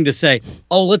perfect thing to say,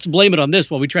 oh, let's blame it on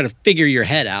this while we try to figure your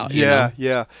head out.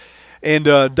 Yeah. And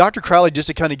Dr. Crowley, just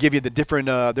to kind of give you the different,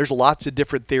 there's lots of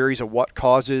different theories of what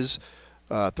causes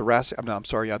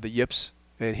the yips.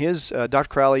 And his Dr.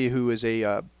 Crowley, who is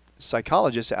a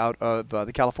psychologist out of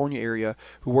the California area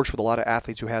who works with a lot of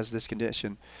athletes who has this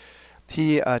condition,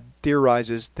 he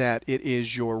theorizes that it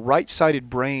is your right-sided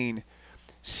brain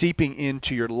seeping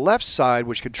into your left side,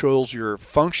 which controls your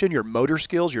function, your motor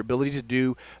skills, your ability to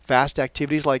do fast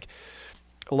activities. Like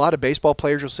a lot of baseball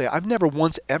players will say, I've never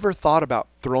once ever thought about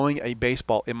throwing a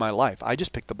baseball in my life. I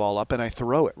just pick the ball up and I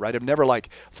throw it, right? I've never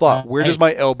thought, where does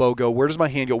my elbow go? Where does my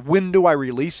hand go? When do I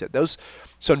release it?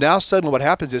 So now suddenly what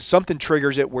happens is something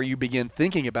triggers it where you begin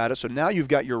thinking about it. So now you've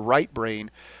got your right brain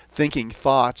thinking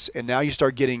thoughts, and now you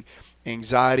start getting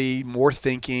anxiety, more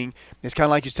thinking. It's kind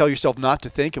of like you tell yourself not to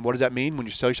think. And what does that mean when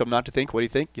you tell yourself not to think? What do you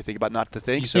think? You think about not to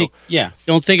think.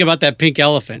 Don't think about that pink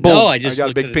elephant. Boom, No, I got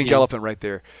a big pink elephant right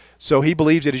there. So he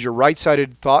believes it is your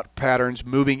right-sided thought patterns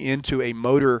moving into a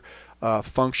motor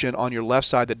function on your left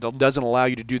side that doesn't allow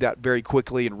you to do that very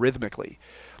quickly and rhythmically.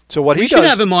 So what we should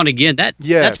have him on again.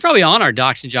 That's probably on our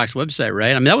Docs and Jocks website,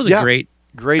 right? I mean, that was a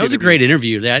great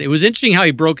interview. That it was interesting how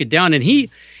he broke it down, and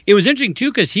it was interesting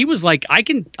too because he was like, I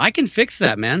can fix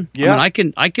that, man. Yeah, I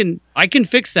mean, I can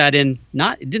fix that in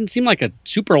it didn't seem like a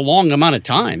super long amount of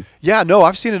time. Yeah, no,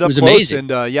 I've seen it up close,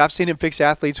 amazing. And I've seen him fix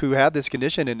athletes who have this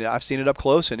condition, and I've seen it up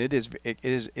close, and it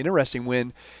is interesting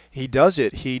when he does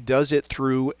it. He does it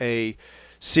through a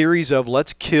series of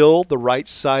let's kill the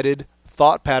right-sided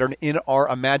thought pattern in our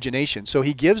imagination. So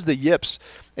he gives the yips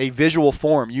a visual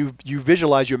form. You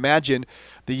visualize, you imagine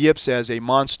the yips as a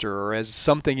monster or as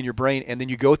something in your brain, and then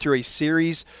you go through a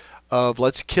series of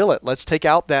let's kill it. Let's take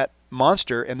out that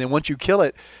monster, and then once you kill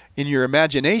it in your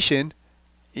imagination,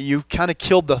 you kind of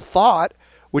killed the thought,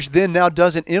 which then now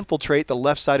doesn't infiltrate the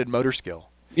left-sided motor skill.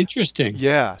 Interesting.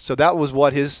 Yeah, so that was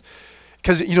what his...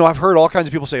 Because, I've heard all kinds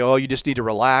of people say, oh, you just need to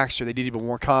relax, or they need to be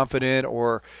more confident,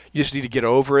 or you just need to get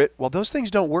over it. Well, those things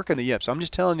don't work in the yips. I'm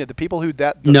just telling you, the people who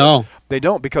No. They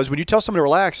don't. Because when you tell someone to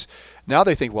relax, now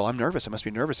they think, well, I'm nervous. I must be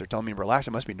nervous. They're telling me to relax.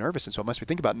 I must be nervous. And so I must be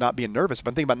thinking about not being nervous. If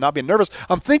I'm thinking about not being nervous,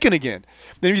 I'm thinking again.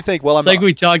 Then you think, well, I'm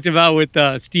we talked about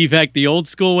with Steve Heck, the old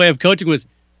school way of coaching was,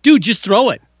 dude, just throw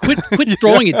it. Quit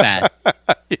throwing it bad.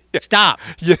 Yeah. Stop.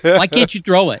 Yeah. Why can't you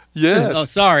throw it? Yes. Oh,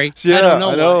 sorry. Yeah, I don't know.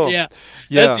 I know. Yeah.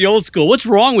 Yeah. That's the old school. What's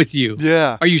wrong with you?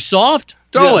 Yeah. Are you soft?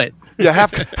 Throw it. Yeah,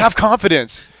 have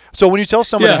confidence. So when you tell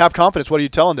someone to have confidence, what are you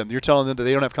telling them? You're telling them that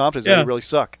they don't have confidence. They really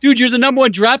suck. Dude, you're the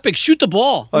 #1 draft pick. Shoot the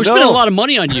ball. We're spending a lot of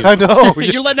money on you. I know.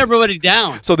 You're letting everybody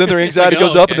down. So then their anxiety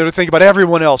goes up, and they're thinking about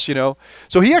everyone else,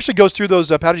 So he actually goes through those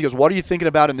patterns. He goes, what are you thinking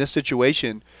about in this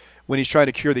situation when he's trying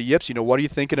to cure the yips? What are you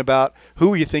thinking about?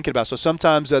 Who are you thinking about? So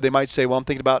sometimes they might say, well, I'm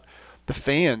thinking about the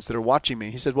fans that are watching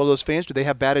me. He said, well, those fans, do they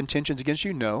have bad intentions against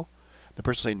you? No. The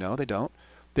person will say, no, they don't.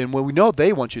 Then when we know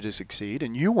they want you to succeed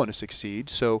and you want to succeed,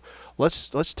 so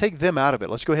let's take them out of it.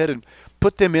 Let's go ahead and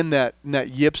put them in that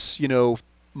yips,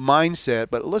 mindset,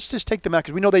 but let's just take them out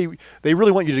because we know they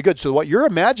really want you to do good. So what you're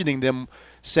imagining them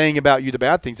saying about you, the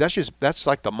bad things, that's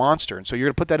like the monster. And so you're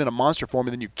going to put that in a monster form,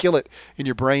 and then you kill it in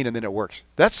your brain, and then it works.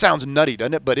 That sounds nutty,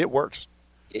 doesn't it? But it works.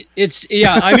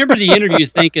 I remember the interview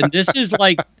thinking, this is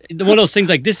like one of those things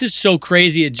like, this is so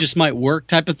crazy, it just might work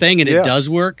type of thing, and it does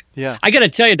work. Yeah. I got to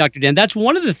tell you, Dr. Dan, that's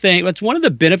one of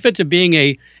the benefits of being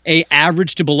a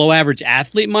average to below average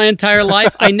athlete my entire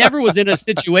life. I never was in a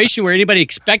situation where anybody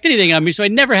expected anything of me, so I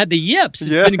never had the yips.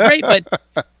 It's been great,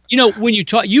 but when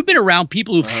you've been around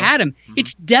people who've had them,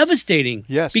 it's devastating.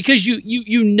 Yes. Because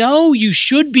you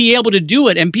should be able to do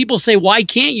it, and people say, why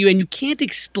can't you? And you can't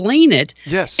explain it.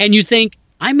 Yes. And you think,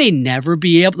 I may never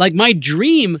be able, like my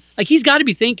dream, like he's got to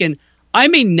be thinking, I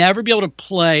may never be able to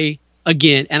play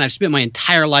again, and I've spent my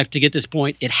entire life to get this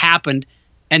point. It happened,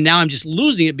 and now I'm just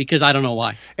losing it because I don't know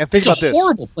why. And think about this. It's a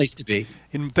horrible place to be.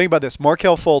 And think about this.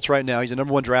 Markelle Fultz right now, he's a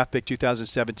 #1 draft pick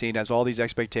 2017, has all these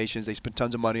expectations. They spent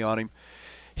tons of money on him.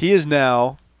 He is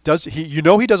now, he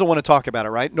doesn't want to talk about it,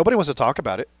 right? Nobody wants to talk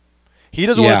about it. He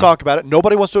doesn't want to talk about it.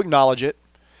 Nobody wants to acknowledge it.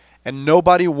 And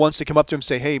nobody wants to come up to him and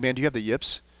say, hey, man, do you have the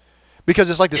yips?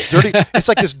 Because it's like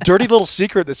this dirty little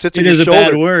secret that sits on your shoulder. It is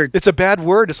a bad word. It's a bad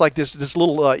word. It's like this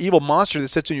little evil monster that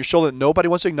sits on your shoulder that nobody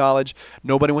wants to acknowledge,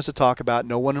 nobody wants to talk about,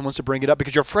 no one wants to bring it up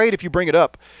because you're afraid if you bring it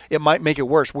up, it might make it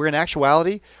worse. Where in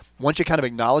actuality, once you kind of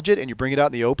acknowledge it and you bring it out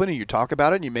in the open and you talk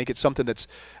about it and you make it something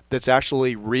that's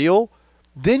actually real,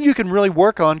 then you can really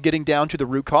work on getting down to the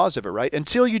root cause of it, right?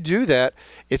 Until you do that,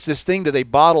 it's this thing that they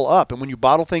bottle up. And when you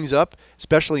bottle things up,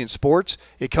 especially in sports,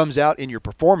 it comes out in your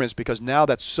performance because now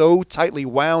that's so tightly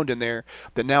wound in there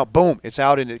that now, boom, it's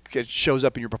out and it shows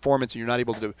up in your performance and you're not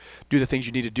able to do the things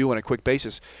you need to do on a quick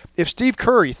basis. If Steve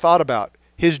Curry thought about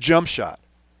his jump shot,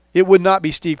 it would not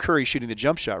be Steve Curry shooting the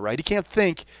jump shot, right? He can't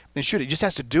think and shoot it. He just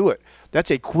has to do it. That's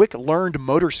a quick learned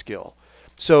motor skill.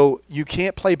 So you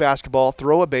can't play basketball,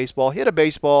 throw a baseball, hit a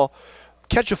baseball,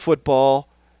 catch a football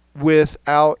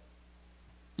without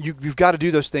you've got to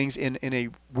do those things in a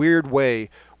weird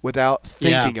way without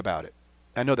thinking about it.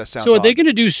 I know that sounds So are odd. they going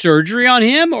to do surgery on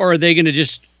him, or are they going to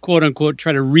just, quote unquote,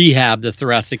 try to rehab the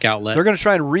thoracic outlet? They're going to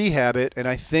try and rehab it, and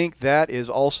I think that is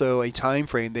also a time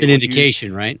frame. An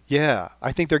indication, right? Yeah,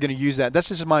 I think they're going to use that.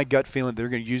 This is my gut feeling. They're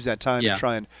going to use that time to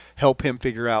try and help him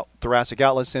figure out thoracic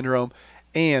outlet syndrome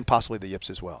and possibly the yips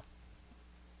as well.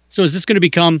 So is this going to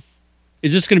become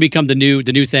the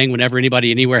new thing? Whenever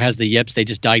anybody anywhere has the yips, they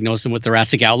just diagnose them with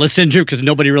thoracic outlet syndrome because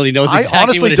nobody really knows exactly I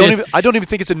honestly what it is. I don't even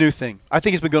think it's a new thing. I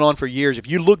think it's been going on for years. If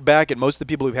you look back at most of the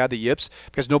people who've had the yips,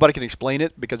 because nobody can explain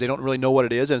it because they don't really know what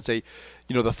it is, and it's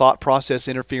the thought process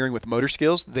interfering with motor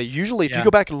skills. They usually, if you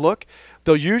go back and look,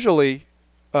 they'll usually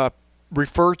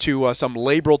refer to some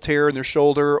labral tear in their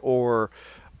shoulder, or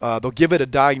they'll give it a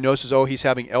diagnosis. Oh, he's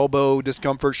having elbow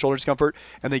discomfort, shoulder discomfort,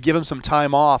 and they give him some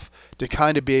time off to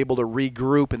kind of be able to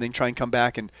regroup and then try and come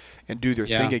back and do their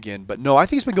thing again. But no, I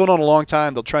think it's been going on a long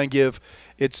time. They'll try and give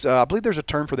I believe there's a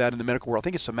term for that in the medical world. I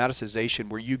think it's somaticization,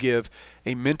 where you give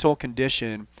a mental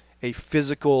condition a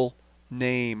physical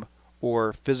name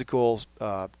or physical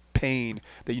pain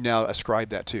that you now ascribe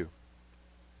that to.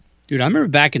 Dude, I remember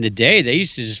back in the day, they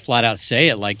used to just flat out say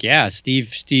it like, yeah,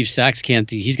 Steve Sachs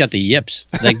he's got the yips.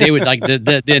 Like they would, like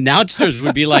the announcers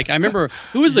would be like, I remember,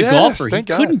 who was the golfer? He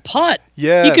couldn't putt.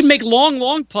 Yes. He could make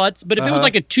long putts, but if it was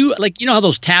like a two, like, you know how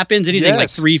those tap-ins, anything like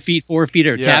 3 feet, 4 feet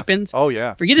are tap-ins? Oh,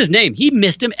 yeah. Forget his name. He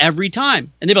missed him every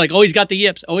time. And they'd be like, oh, he's got the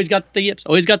yips. Oh, he's got the yips.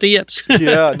 Oh, he's got the yips.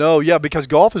 Because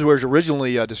golf is where it was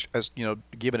originally,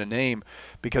 given a name,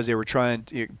 because they were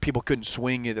people couldn't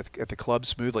swing it at the club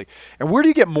smoothly. And where do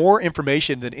you get more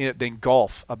information than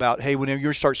golf about, hey, whenever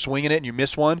you start swinging it and you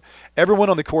miss one, everyone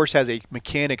on the course has a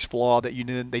mechanics flaw that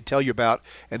they tell you about,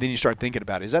 and then you start thinking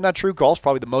about it. Is that not true? Golf's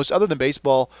probably the most, other than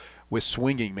baseball with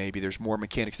swinging, maybe there's more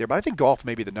mechanics there, but I think golf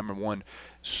may be the number one.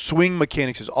 Swing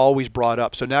mechanics is always brought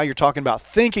up. So now you're talking about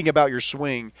thinking about your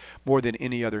swing more than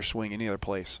any other swing, any other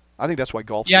place. I think that's why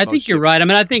golf's I think you're right. I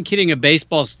mean, I think hitting a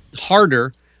baseball's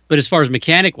harder, but as far as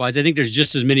mechanic-wise, I think there's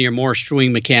just as many or more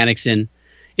swing mechanics in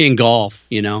golf,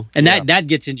 and that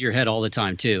gets into your head all the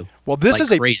time too. Well, this like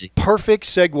is a crazy. Perfect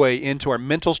segue into our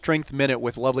Mental Strength Minute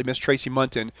with lovely Miss Tracy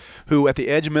Munton, who at the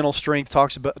Edge Mental Strength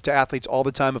talks to athletes all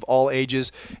the time of all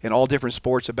ages and all different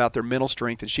sports about their mental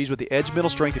strength, and she's with the Edge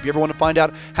Mental Strength. If you ever want to find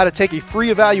out how to take a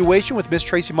free evaluation with Miss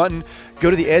Tracy Munton,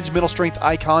 go to the Edge Mental Strength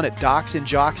icon at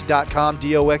docsandjocks.com,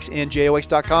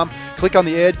 doxnjox.com. Click on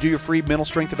the Edge, do your free mental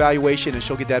strength evaluation, and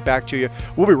she'll get that back to you.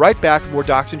 We'll be right back with more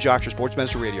Docs and Jocks, your Sports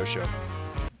Medicine Radio Show.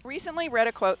 Recently read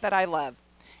a quote that I love.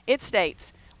 It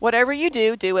states, "Whatever you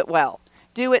do, do it well.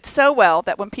 Do it so well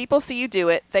that when people see you do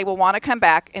it, they will want to come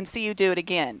back and see you do it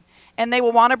again. And they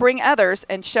will want to bring others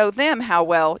and show them how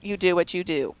well you do what you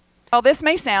do." While this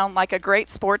may sound like a great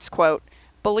sports quote,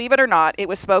 believe it or not, it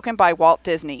was spoken by Walt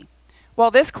Disney.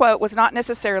 While this quote was not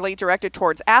necessarily directed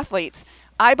towards athletes,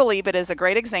 I believe it is a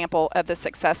great example of the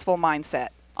successful mindset.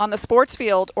 On the sports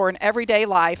field or in everyday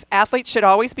life, athletes should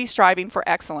always be striving for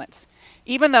excellence.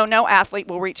 Even though no athlete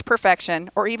will reach perfection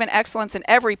or even excellence in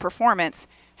every performance,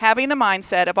 having the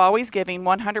mindset of always giving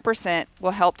 100%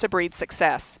 will help to breed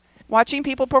success. Watching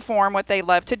people perform what they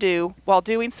love to do while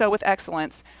doing so with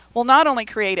excellence will not only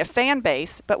create a fan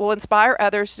base, but will inspire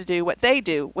others to do what they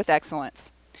do with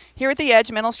excellence. Here at the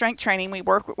Edge Mental Strength Training, we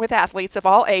work with athletes of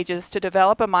all ages to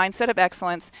develop a mindset of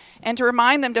excellence and to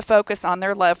remind them to focus on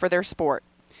their love for their sport.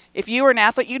 If you or an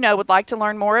athlete you know would like to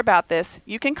learn more about this,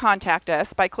 you can contact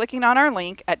us by clicking on our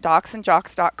link at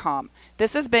docsandjocks.com.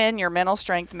 This has been your Mental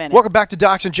Strength Minute. Welcome back to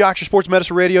Docs and Jocks, your Sports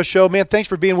Medicine Radio Show. Man, thanks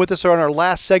for being with us on our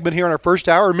last segment here in our first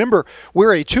hour. Remember,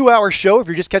 we're a 2-hour show. If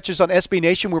you're just catching us on SB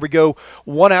Nation, where we go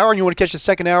 1 hour, and you want to catch the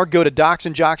second hour, go to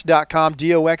docsandjocks.com,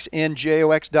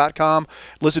 doxnjox.com.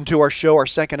 Listen to our show, our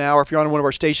second hour. If you're on one of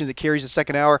our stations that carries the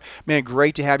second hour, man,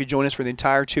 great to have you join us for the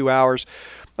entire 2 hours.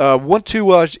 Want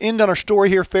to end on our story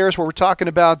here, Ferris, where we're talking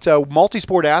about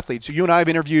multi-sport athletes. So you and I have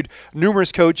interviewed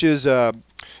numerous coaches,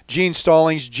 Gene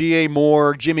Stallings, G.A.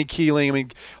 Moore, Jimmy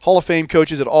Keeling, Hall of Fame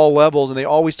coaches at all levels, and they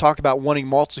always talk about wanting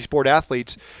multi-sport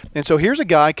athletes. And so here's a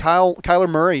guy, Kyler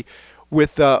Murray,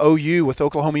 with OU, with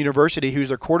Oklahoma University, who's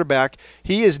their quarterback.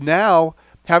 He is now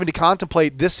having to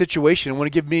contemplate this situation. I want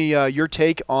to give me your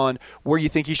take on where you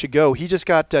think he should go. He just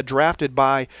got drafted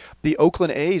by the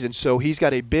Oakland A's, and so he's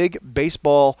got a big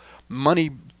baseball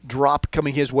money drop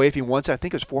coming his way if he wants it. I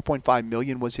think it was $4.5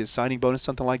 million was his signing bonus,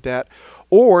 something like that.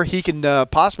 Or he can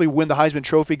possibly win the Heisman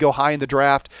Trophy, go high in the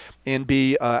draft, and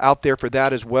be out there for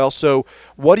that as well. So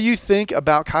what do you think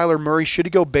about Kyler Murray? Should he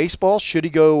go baseball? Should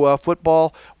he go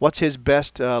football? What's his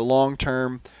best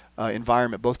long-term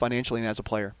environment, both financially and as a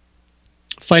player?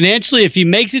 Financially, if he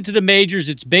makes it to the majors,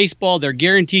 it's baseball. They're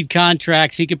guaranteed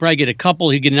contracts. He could probably get a couple.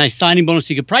 He could get a nice signing bonus.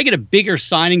 He could probably get a bigger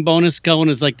signing bonus going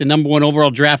as like the number 1 overall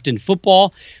draft in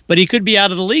football. But he could be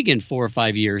out of the league in 4 or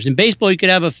 5 years. In baseball, he could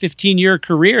have a 15-year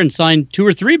career and sign 2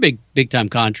 or 3 big-time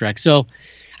contracts. So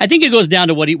I think it goes down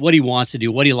to what he wants to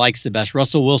do, what he likes the best.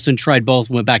 Russell Wilson tried both,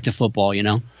 went back to football, you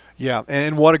know. Yeah,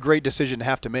 and what a great decision to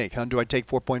have to make. Huh? Do I take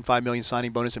 $4.5 million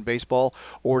signing bonus in baseball,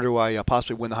 or do I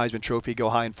possibly win the Heisman Trophy, go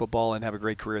high in football, and have a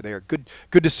great career there? Good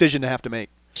decision to have to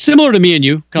make. Similar to me and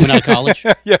you coming out of college.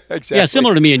 Yeah, exactly. Yeah,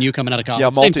 similar to me and you coming out of college.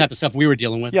 Yeah, Same type of stuff we were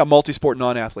dealing with. Yeah, multi-sport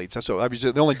non-athletes. So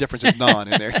the only difference is non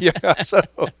in there. Yeah. So,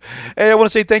 hey, I want to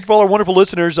say thank you for all our wonderful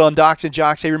listeners on Docs and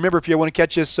Jocks. Hey, remember, if you want to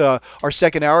catch us our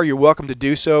second hour, you're welcome to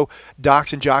do so.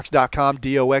 DocsandJocks.com,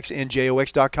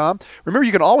 DoxandJox.com. Remember,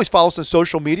 you can always follow us on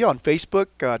social media on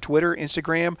Facebook, Twitter,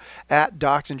 Instagram, at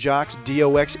Docs and Jocks,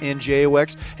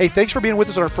 DoxandJox. Hey, thanks for being with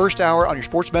us on our first hour on your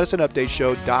sports medicine update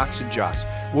show, Docs and Jocks.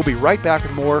 We'll be right back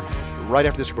with more right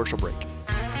after this commercial break.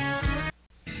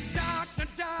 Doctor,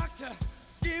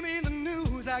 give me the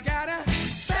news. I got a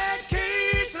bad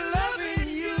case of loving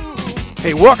you.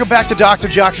 Hey, welcome back to Docs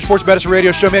and Jocks, your sports medicine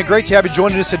radio show, man. Great to have you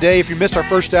joining us today. If you missed our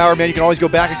first hour, man, you can always go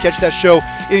back and catch that show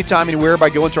anytime, anywhere by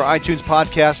going to our iTunes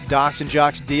podcast, Docs and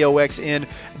Jocks,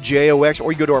 DoxandJox,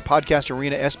 or you go to our Podcast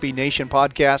Arena, SB Nation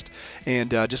podcast, and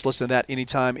just listen to that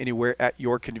anytime, anywhere at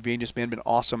your convenience, man. Been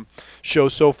awesome show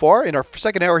so far. In our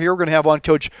second hour here, we're going to have on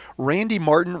Coach Randy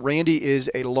Martin. Randy is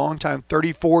a longtime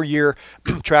 34-year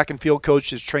track and field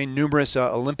coach. Has trained numerous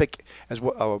Olympic, as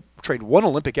well, trained one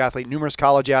Olympic athlete, numerous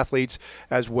college athletes,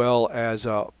 as well as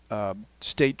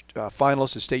state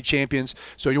finalists and state champions.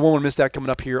 So you won't want to miss that coming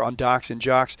up here on Docs and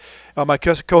Jocks. My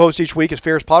co-host each week is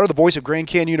Ferris Potter, the voice of Grand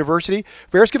Canyon University.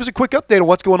 Ferris, give us a quick update on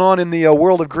what's going on in the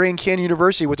world of Grand Canyon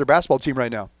University with their basketball team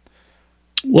right now.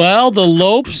 Well, the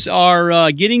Lopes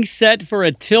are getting set for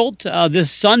a tilt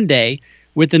this Sunday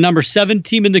with the number 7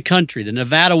 team in the country, the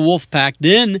Nevada Wolfpack.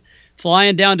 Then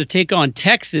flying down to take on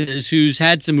Texas, who's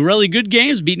had some really good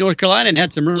games, beat North Carolina, and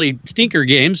had some really stinker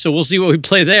games. So we'll see what we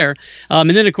play there. And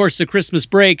then, of course, the Christmas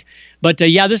break. But,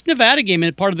 this Nevada game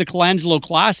is part of the Colangelo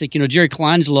Classic. You know, Jerry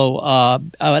Colangelo,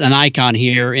 an icon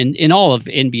here in all of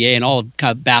NBA and all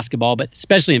of basketball, but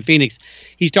especially in Phoenix.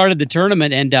 He started the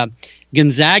tournament, and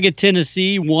Gonzaga,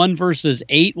 Tennessee, 1 versus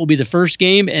 8 will be the first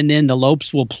game, and then the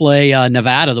Lopes will play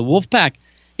Nevada. The Wolfpack,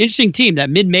 interesting team, that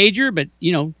mid-major, but,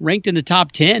 ranked in the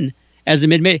top 10 as a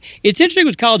mid-major. It's interesting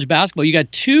with college basketball. You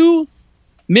got 2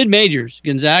 mid-majors,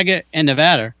 Gonzaga and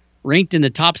Nevada, ranked in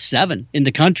the top 7 in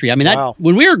the country. I mean, wow.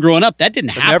 When we were growing up, that didn't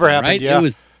happen. Never happened, right? Yeah. It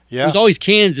was always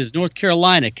Kansas, North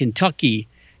Carolina, Kentucky,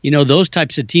 those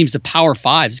types of teams, the Power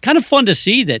Fives. It's kind of fun to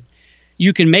see that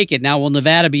you can make it. Now, will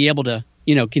Nevada be able to,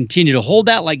 continue to hold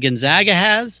that like Gonzaga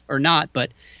has or not?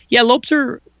 But, Lopes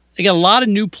they got a lot of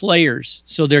new players,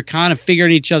 so they're kind of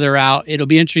figuring each other out. It'll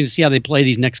be interesting to see how they play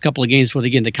these next couple of games before they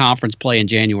get into conference play in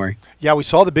January. Yeah, we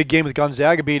saw the big game with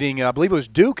Gonzaga beating, I believe it was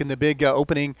Duke in the big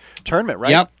opening tournament,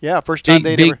 right? Yep. Yeah, first time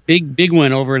big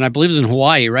win over, and I believe it was in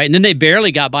Hawaii, right? And then they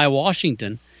barely got by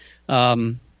Washington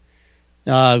just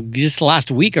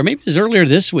last week, or maybe it was earlier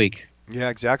this week. Yeah,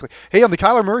 exactly. Hey, on the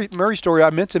Kyler Murray story, I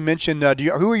meant to mention,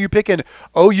 who are you picking?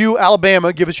 OU,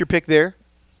 Alabama. Give us your pick there.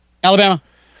 Alabama.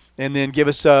 And then give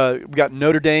us, we got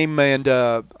Notre Dame and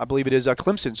I believe it is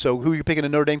Clemson. So who are you picking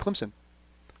in Notre Dame, Clemson?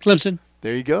 Clemson.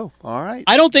 There you go. All right.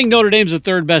 I don't think Notre Dame's the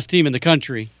 3rd best team in the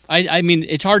country. I mean,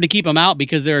 it's hard to keep them out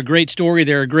because they're a great story.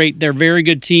 They're a very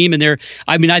good team. And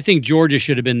I think Georgia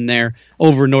should have been there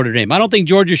over Notre Dame. I don't think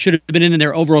Georgia should have been in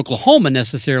there over Oklahoma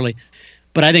necessarily.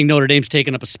 But I think Notre Dame's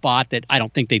taken up a spot that I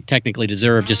don't think they technically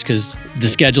deserve just because the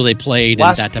schedule they played and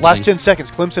that type of thing. Last 10 seconds.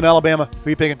 Clemson, Alabama. Who are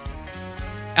you picking?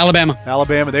 Alabama.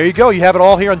 There you go. You have it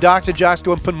all here on Docs and Jocks.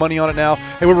 Go and put money on it now.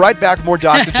 Hey, we're right back with more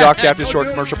Docs and Jocks after this short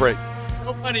commercial break.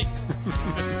 So funny.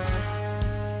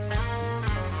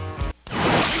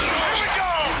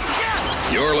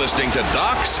 You're listening to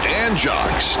Docs and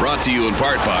Jocks, brought to you in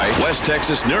part by West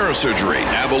Texas Neurosurgery,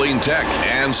 Abilene Tech,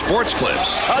 and Sports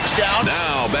Clips. Touchdown.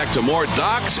 Now back to more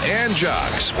Docs and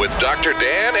Jocks with Dr.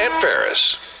 Dan and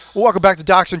Ferris. Well, welcome back to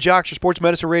Docs and Jocks, your sports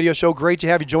medicine radio show. Great to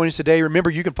have you join us today. Remember,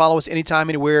 you can follow us anytime,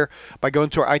 anywhere by going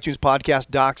to our iTunes podcast,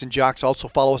 Docs and Jocks. Also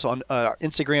follow us on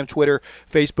Instagram, Twitter,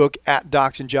 Facebook, at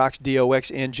Docs and Jocks,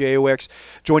 DoxandJox.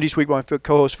 Joined each week by my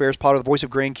co-host, Ferris Potter, the voice of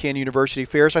Grand Canyon University.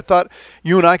 Ferris, I thought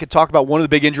you and I could talk about one of the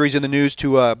big injuries in the news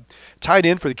to tight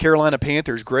end for the Carolina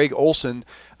Panthers, Greg Olsen,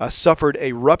 suffered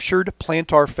a ruptured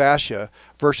plantar fascia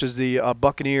versus the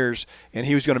Buccaneers, and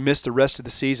he was going to miss the rest of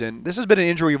the season. This has been an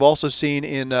injury we've also seen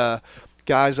in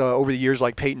guys over the years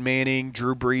like Peyton Manning,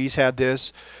 Drew Brees had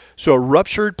this. So a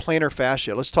ruptured plantar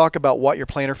fascia. Let's talk about what your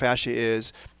plantar fascia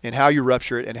is and how you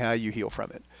rupture it and how you heal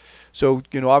from it. So,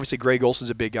 obviously Greg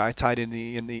Olson's a big guy. Tight in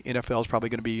the NFL is probably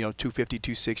going to be, 250,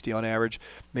 260 on average,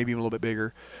 maybe even a little bit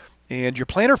bigger. And your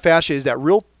plantar fascia is that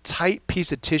real tight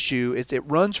piece of tissue. It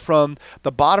runs from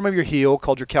the bottom of your heel,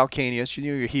 called your calcaneus.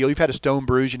 Your heel. You've had a stone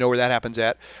bruise. You know where that happens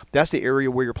at. That's the area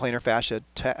where your plantar fascia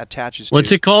attaches to.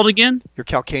 What's it called again? Your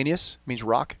calcaneus means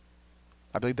rock.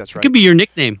 I believe that's right. It could be your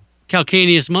nickname,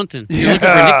 Calcaneus Munton. You're looking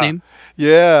for a nickname.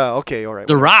 Yeah. Okay. All right.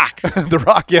 The Rock. The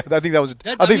Rock. Yeah. I think that was.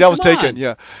 I think that was taken.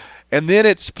 Yeah. And then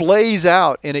it splays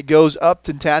out and it goes up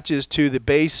and attaches to the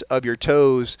base of your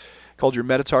toes, called your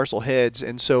metatarsal heads.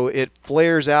 And so it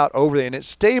flares out over there and it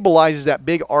stabilizes that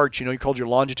big arch, you called your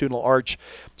longitudinal arch.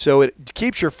 So it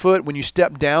keeps your foot, when you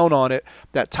step down on it,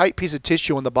 that tight piece of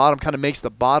tissue on the bottom kind of makes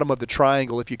the bottom of the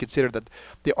triangle. If you consider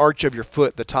the arch of your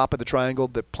foot, the top of the triangle,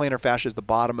 the plantar fascia is the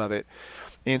bottom of it.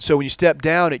 And so when you step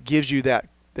down, it gives you that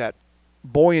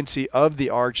buoyancy of the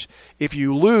arch. If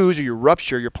you lose or you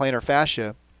rupture your plantar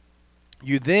fascia,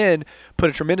 you then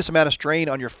put a tremendous amount of strain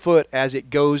on your foot as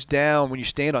it goes down when you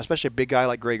stand on, especially a big guy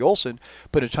like Greg Olson,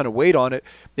 put a ton of weight on it.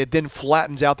 It then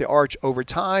flattens out the arch over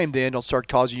time. Then it'll start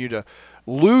causing you to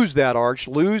lose that arch,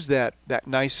 lose that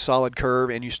nice solid curve,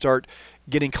 and you start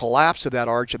getting collapse of that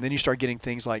arch, and then you start getting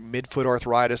things like midfoot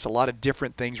arthritis, a lot of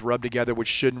different things rub together which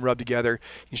shouldn't rub together.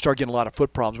 You start getting a lot of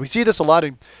foot problems. We see this a lot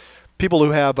in people who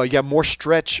have you have more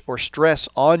stretch or stress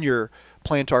on your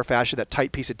plantar fascia, that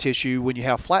tight piece of tissue, when you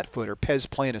have flat foot, or pes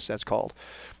planus, that's called.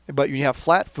 But when you have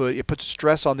flat foot, it puts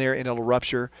stress on there and it'll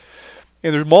rupture.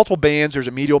 And there's multiple bands. There's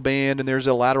a medial band and there's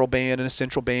a lateral band and a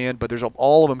central band, but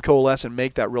all of them coalesce and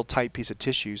make that real tight piece of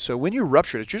tissue. So when you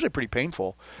rupture it, it's usually pretty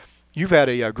painful. You've had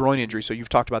a groin injury, so you've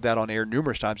talked about that on air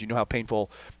numerous times. You know how painful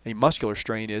a muscular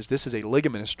strain is. This is a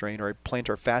ligamentous strain or a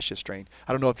plantar fascia strain.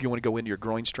 I don't know if you want to go into your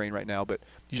groin strain right now, but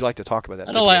you'd like to talk about that.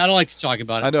 I don't like to talk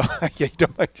about it. I know. Yeah, you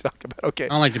don't like to talk about it. Okay. I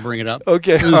don't like to bring it up.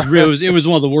 Okay. It was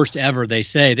one of the worst ever, they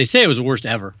say. They say it was the worst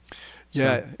ever.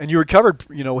 Yeah, so. And you recovered,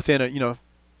 within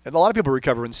and a lot of people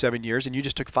recover in 7 years, and you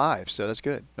just took 5, so that's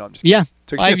good. No, I'm just kidding.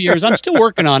 Yeah, 5 years. I'm still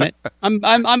working on it. I'm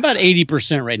about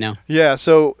 80% right now. Yeah,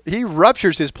 so he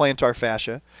ruptures his plantar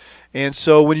fascia, and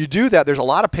so when you do that, there's a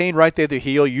lot of pain right there at the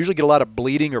heel. You usually get a lot of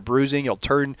bleeding or bruising. You'll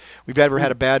turn. We've ever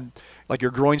had a bad, like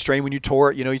your groin strain when you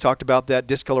tore it. You talked about that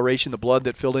discoloration, the blood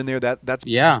that filled in there. That's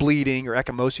bleeding, or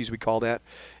ecchymosis, we call that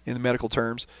in the medical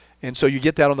terms. And so you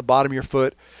get that on the bottom of your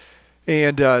foot.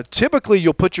 And typically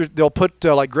they'll put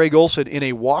like Greg Olson in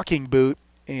a walking boot,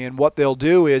 and what they'll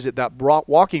do is that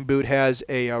walking boot has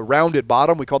a rounded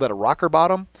bottom. We call that a rocker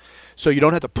bottom. So you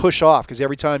don't have to push off, because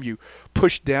every time you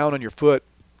push down on your foot,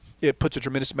 it puts a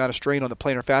tremendous amount of strain on the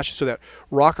plantar fascia. So that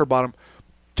rocker bottom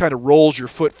kind of rolls your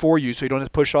foot for you, so you don't have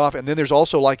to push off. And then there's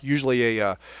also like usually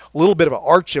a little bit of an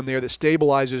arch in there that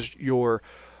stabilizes your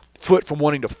foot from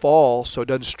wanting to fall, so it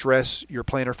doesn't stress your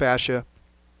plantar fascia.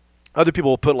 Other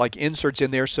people will put like inserts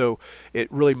in there so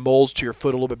it really molds to your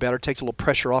foot a little bit better, takes a little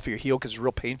pressure off of your heel, because it's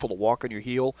real painful to walk on your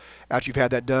heel after you've had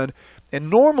that done. And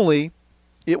normally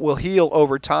it will heal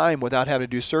over time without having to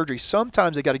do surgery.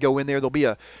 Sometimes they got to go in there. There'll be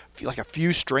a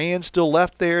few strands still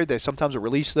left there. They sometimes will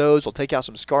release those. They'll take out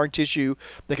some scarring tissue.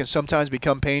 They can sometimes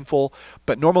become painful,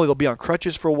 but normally they'll be on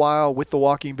crutches for a while with the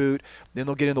walking boot. Then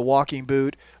they'll get in the walking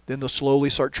boot. Then they'll slowly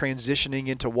start transitioning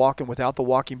into walking without the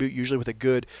walking boot, usually with a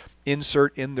good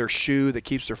insert in their shoe that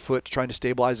keeps their foot trying to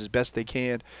stabilize as best they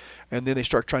can. And then they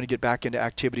start trying to get back into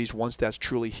activities once that's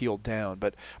truly healed down.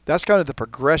 But that's kind of the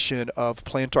progression of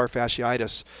plantar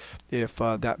fasciitis, if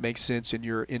that makes sense, and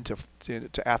you're into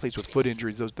athletes with foot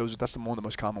injuries. That's one of the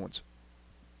most common ones.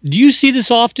 Do you see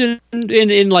this often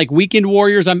in like weekend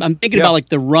warriors? I'm thinking about like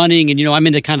the running, and I'm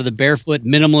into kind of the barefoot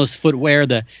minimalist footwear.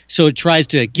 So it tries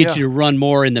to get you to run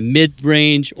more in the mid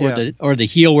range or the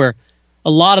heel, where a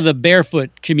lot of the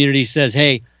barefoot community says,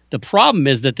 hey, the problem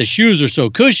is that the shoes are so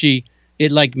cushy,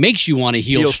 it like makes you want to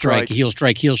heel strike. Yeah.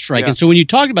 And so when you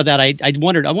talked about that, I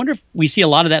wonder if we see a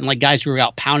lot of that in like guys who are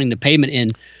out pounding the pavement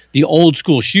in the old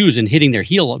school shoes and hitting their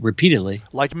heel repeatedly.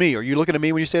 Like me. Are you looking at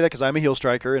me when you say that? Because I'm a heel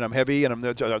striker and I'm heavy and I'm.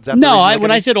 Is that when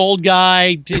I said old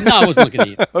guy, no, I wasn't looking at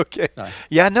you. Okay. Sorry.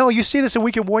 Yeah, no, you see this in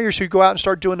Weekend Warriors who go out and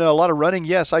start doing a lot of running.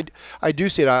 Yes, I do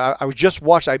see it. I was just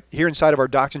watched here inside of our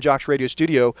Docs and Jocks radio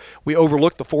studio. We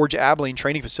overlook the Forge Abilene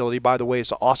training facility. By the way,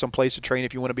 it's an awesome place to train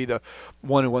if you want to be the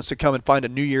one who wants to come and find a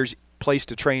New Year's place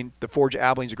to train. The Forge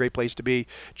Abilene is a great place to be.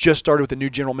 Just started with the new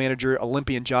general manager,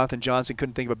 Olympian Jonathan Johnson.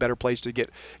 Couldn't think of a better place to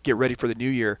get ready for the new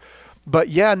year. But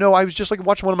yeah, no, I was just like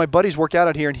watching one of my buddies work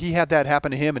out here, and he had that happen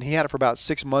to him, and he had it for about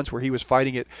 6 months where he was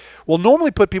fighting it. We'll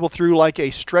normally put people through like a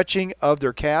stretching of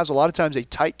their calves. A lot of times a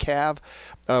tight calf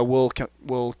will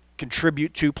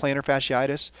contribute to plantar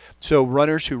fasciitis. So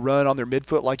runners who run on their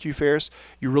midfoot like you, Ferris,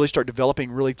 you really start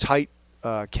developing really tight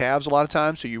calves a lot of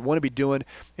times. So you want to be doing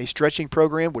a stretching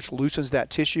program which loosens that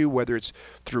tissue, whether it's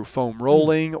through foam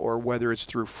rolling or whether it's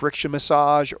through friction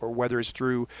massage or whether it's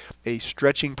through a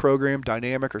stretching program,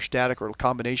 dynamic or static or a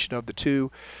combination of the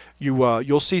two.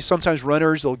 You'll see sometimes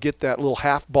runners, they'll get that little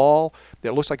half ball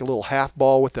that looks like a little half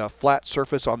ball with a flat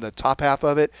surface on the top half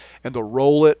of it, and they'll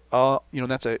roll it.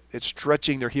 It's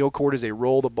stretching their heel cord as they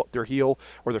roll their heel,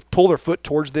 or they pull their foot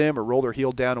towards them or roll their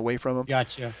heel down away from them.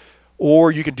 Gotcha.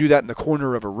 Or you can do that in the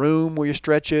corner of a room where you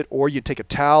stretch it, or you take a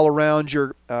towel around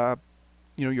your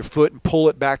foot and pull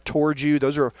it back towards you.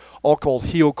 Those are all called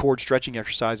heel cord stretching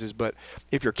exercises. But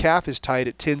if your calf is tight,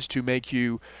 it tends to make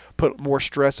you put more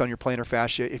stress on your plantar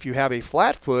fascia. If you have a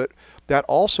flat foot, that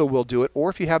also will do it. Or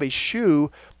if you have a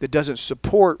shoe that doesn't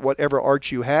support whatever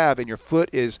arch you have, and your foot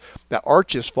that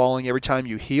arch is falling every time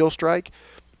you heel strike,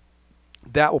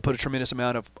 that will put a tremendous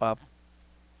amount of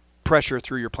pressure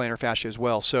through your plantar fascia as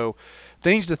well. So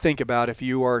things to think about if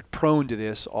you are prone to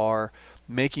this are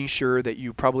making sure that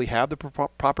you probably have the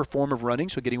proper form of running,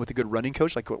 so getting with a good running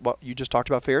coach, like what you just talked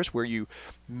about, Ferris, where you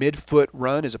mid-foot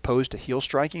run as opposed to heel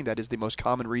striking. That is the most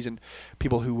common reason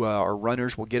people who are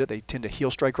runners will get it. They tend to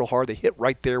heel strike real hard. They hit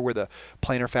right there where the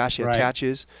plantar fascia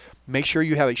attaches. Make sure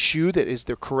you have a shoe that is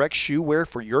the correct shoe wear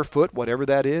for your foot, whatever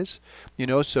that is.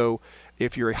 So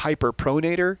if you're a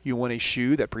hyperpronator, you want a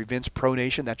shoe that prevents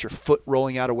pronation. That's your foot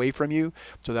rolling out away from you.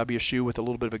 So that'll be a shoe with a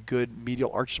little bit of a good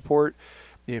medial arch support.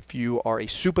 If you are a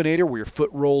supinator, where your foot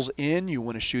rolls in, you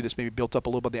want a shoe that's maybe built up a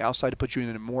little bit on the outside to put you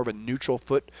in more of a neutral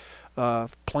foot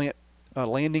plant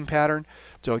landing pattern.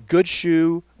 So a good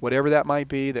shoe, whatever that might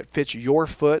be, that fits your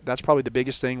foot. That's probably the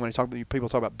biggest thing when people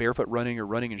talk about barefoot running or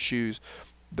running in shoes.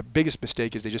 The biggest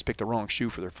mistake is they just picked the wrong shoe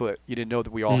for their foot. You didn't know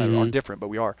that we all are different, but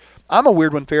we are. I'm a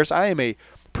weird one, Ferris. I am a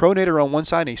pronator on one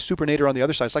side and a supinator on the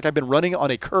other side. It's like I've been running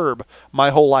on a curb my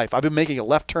whole life. I've been making a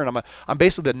left turn. I'm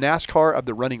basically the NASCAR of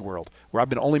the running world, where I've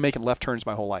been only making left turns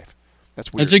my whole life.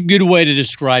 That's weird. That's a good way to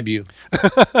describe you.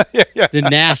 yeah. The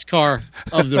NASCAR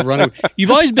of the running.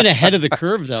 You've always been ahead of the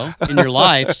curve, though, in your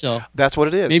life. So that's what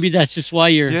it is. Maybe that's just why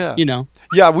you're,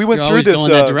 Yeah, we went through this.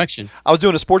 Going that direction. I was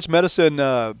doing a sports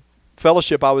medicine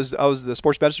fellowship. I was the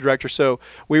sports medicine director, so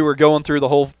we were going through the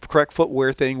whole correct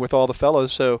footwear thing with all the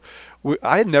fellows. So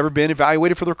I had never been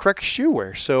evaluated for the correct shoe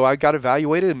wear, so I got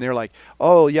evaluated, and they're like,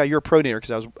 "Oh yeah, you're a pronator,"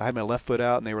 because I had my left foot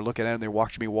out, and they were looking at it, and they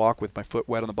watched me walk with my foot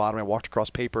wet on the bottom. I walked across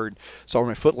paper and saw where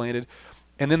my foot landed,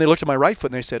 and then they looked at my right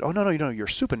foot and they said, "Oh no, you're a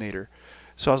supinator."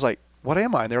 So I was like, "What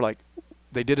am I?" And they're like,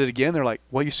 they did it again. They're like,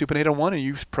 "Well, you supinate on one and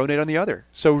you pronate on the other."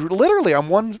 So literally, I'm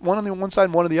one on the one side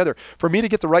and one on the other. For me to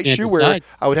get the right shoe wear,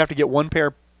 I would have to get one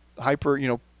pair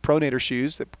pronator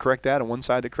shoes that correct that and one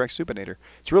side that corrects supinator.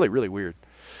 It's really, really weird.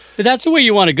 But that's the way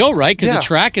you want to go, right? Because the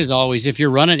track is always, if you're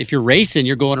racing,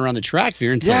 you're going around the track.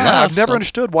 You're into the left. I've never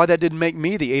understood why that didn't make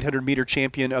me the 800-meter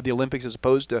champion of the Olympics as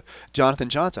opposed to Jonathan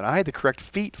Johnson. I had the correct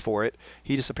feet for it.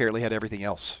 He just apparently had everything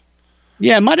else.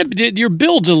 Yeah, it might have been, your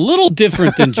build's a little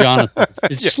different than Jonathan's.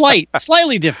 It's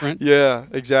slightly different. Yeah,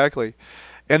 exactly.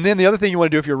 And then the other thing you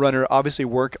want to do if you're a runner, obviously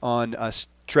work on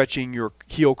stretching your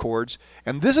heel cords.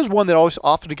 And this is one that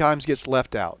oftentimes gets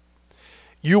left out.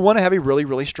 You want to have a really,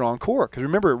 really strong core. Because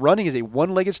remember, running is a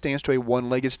one-legged stance to a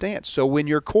one-legged stance. So when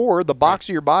your core, the box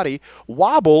of your body,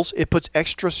 wobbles, it puts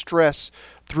extra stress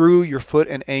through your foot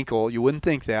and ankle. You wouldn't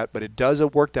think that, but it does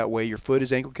work that way. Your foot is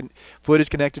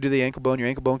connected to the ankle bone, your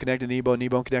ankle bone connected to the knee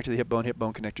bone connected to the hip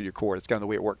bone connected to your core. That's kind of the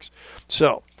way it works.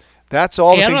 So that's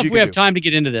all the things you can do. I don't know if we have time to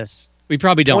get into this. We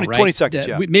probably don't, 20 seconds,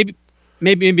 yeah.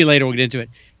 Maybe later we'll get into it.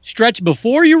 Stretch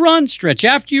before you run, stretch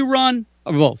after you run,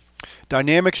 or both.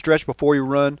 Dynamic stretch before you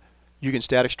run. You can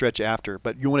static stretch after.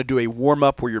 But you want to do a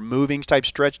warm-up where you're moving type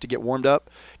stretch to get warmed up,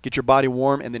 get your body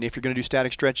warm, and then if you're going to do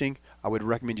static stretching, I would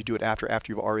recommend you do it after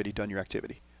you've already done your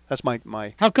activity. That's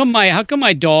my. How come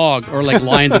my dog or like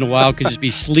lions in the wild could just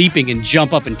be sleeping and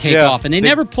jump up and take off, and they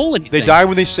never pull anything? They die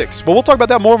when they're 6. Well, we'll talk about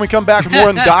that more when we come back with more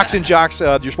on Docs and Jocks,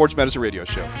 your Sports Medicine Radio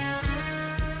Show.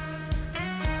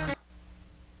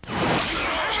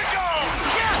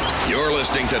 You're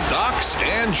listening to Docs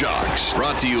and Jocks,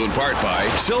 brought to you in part by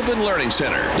Sylvan Learning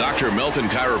Center, Dr. Melton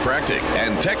Chiropractic,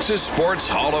 and Texas Sports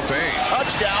Hall of Fame.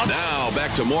 Touchdown. Now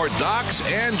back to more Docs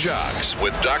and Jocks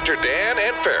with Dr. Dan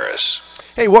and Ferris.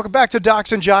 Hey, welcome back to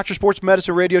Docs and Jocks, your sports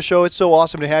medicine radio show. It's so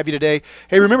awesome to have you today.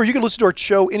 Hey, remember, you can listen to our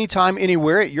show anytime,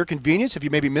 anywhere at your convenience. If you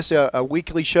maybe miss a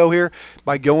weekly show here,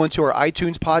 by going to our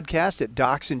iTunes podcast at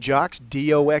Docs and Jocks,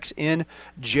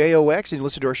 DOXNJOX, and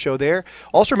listen to our show there.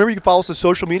 Also, remember, you can follow us on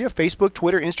social media, Facebook,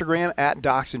 Twitter, Instagram, at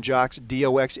Docs and Jocks,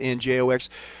 DOXNJOX.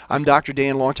 I'm Dr.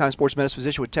 Dan, longtime sports medicine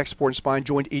physician with Tech Support and Spine,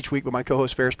 joined each week by my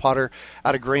co-host Ferris Potter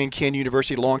out of Grand Canyon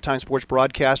University, longtime sports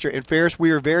broadcaster. And Ferris,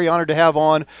 we are very honored to have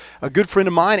on a good friend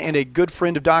of mine and a good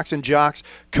friend of Docs and Jocks,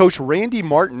 Coach Randy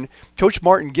Martin. Coach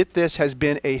Martin, get this, has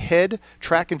been a head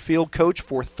track and field coach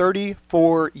for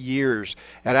 34 years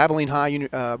at Abilene High,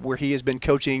 where he has been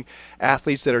coaching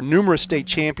athletes that are numerous state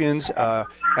champions,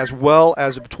 as well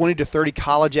as 20 to 30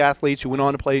 college athletes who went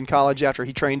on to play in college after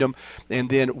he trained them, and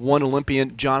then one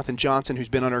Olympian, Jonathan Johnson, who's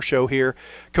been on our show here.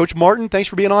 Coach Martin, thanks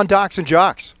for being on Docs and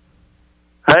Jocks.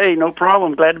 Hey, no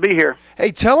problem. Glad to be here.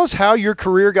 Hey, tell us how your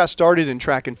career got started in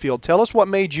track and field. Tell us what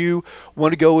made you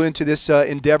want to go into this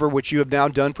endeavor, which you have now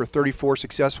done for 34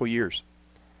 successful years.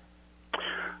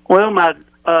 Well, my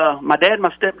dad and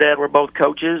my stepdad were both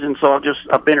coaches, and so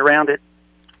I've been around it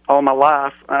all my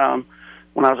life.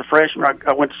 When I was a freshman,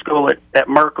 I went to school at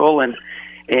Merkel, and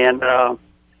there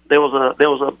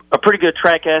was a pretty good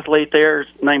track athlete there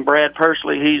named Brad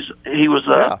Pursley. He was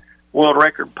a world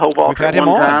record pole vaulter at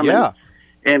one time.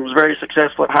 And was very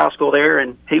successful at high school there,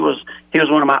 and he was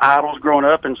one of my idols growing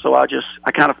up, and so I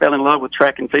kind of fell in love with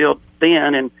track and field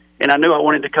then, and I knew I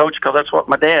wanted to coach because that's what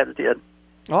my dad did.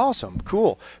 Awesome,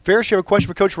 cool. Ferris, you have a question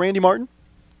for Coach Randy Martin?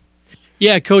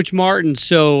 Yeah, Coach Martin.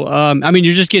 So,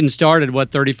 you're just getting started,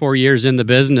 34 years in the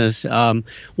business.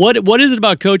 What is it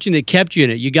about coaching that kept you in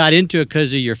it? You got into it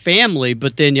because of your family,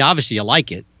 but then you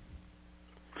like it.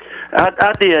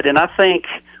 I did, and I think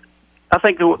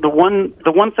the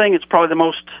one thing that's probably the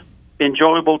most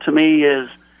enjoyable to me is,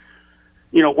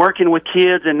 working with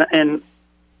kids and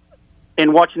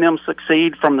watching them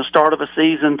succeed from the start of a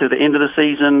season to the end of the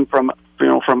season, from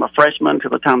a freshman to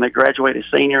the time they graduate as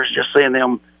seniors, just seeing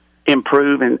them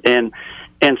improve and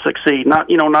succeed.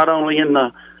 Not only in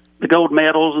the gold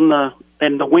medals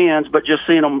and the wins, but just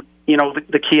seeing them,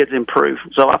 the kids improve.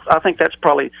 So I think that's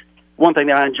probably one thing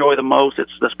that I enjoy the most.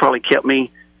 That's probably kept me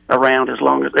around as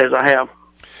long as I have.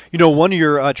 One of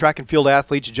your track and field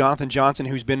athletes, Jonathan Johnson,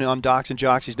 who's been on Docs and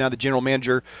Jocks, he's now the general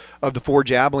manager of the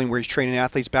Forge Abilene, where he's training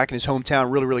athletes back in his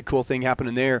hometown. Really, really cool thing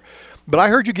happening there. But I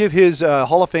heard you give his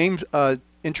Hall of Fame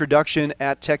introduction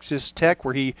at Texas Tech,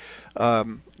 where he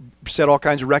set all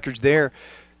kinds of records there.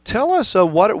 Tell us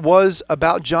what it was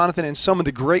about Jonathan and some of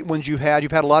the great ones you've had.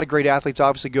 You've had a lot of great athletes,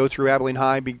 obviously, go through Abilene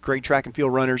High, be great track and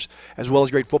field runners, as well as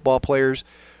great football players.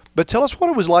 But tell us what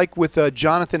it was like with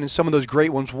Jonathan and some of those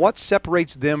great ones. What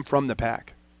separates them from the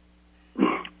pack?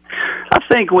 I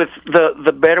think with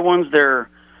the better ones, they're,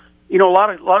 a lot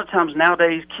of times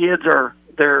nowadays kids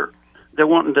they're not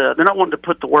wanting to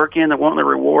put the work in. They want the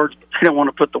rewards, but they don't want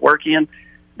to put the work in.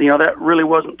 That really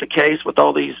wasn't the case with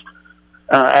all these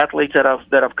athletes that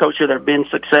I've coached here that have been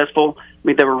successful. I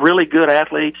mean, they were really good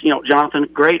athletes. Jonathan,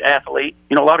 great athlete.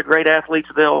 A lot of great athletes,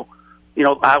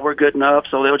 I were good enough,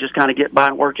 so they'll just kind of get by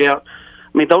and work out.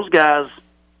 I mean, those guys,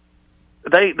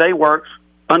 they worked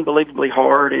unbelievably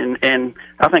hard, and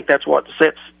I think that's what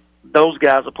sets those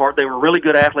guys apart. They were really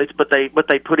good athletes, but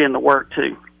they put in the work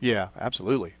too. Yeah,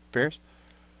 absolutely. Ferris?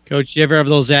 Coach, you ever have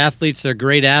those athletes? They're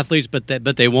great athletes, but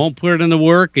they won't put it in the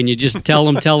work, and you just tell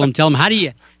them. How do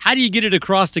you get it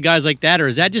across to guys like that, or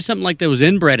is that just something like that was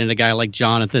inbred in a guy like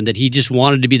Jonathan, that he just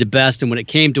wanted to be the best, and when it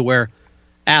came to where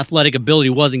athletic ability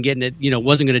wasn't getting it,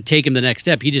 wasn't going to take him the next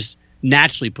step, he just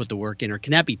naturally put the work in? Or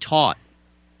can that be taught?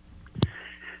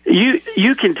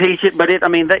 You can teach it, but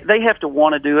they have to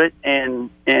want to do it, and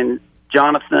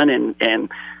Jonathan and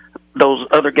those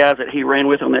other guys that he ran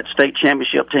with on that state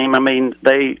championship team,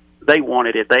 they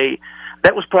wanted it.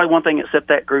 That was probably one thing that set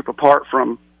that group apart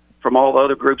from all the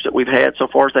other groups that we've had so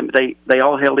far. They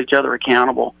all held each other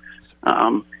accountable.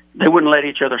 They wouldn't let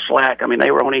each other slack.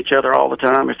 They were on each other all the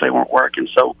time if they weren't working.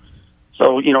 So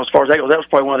as far as that goes, that was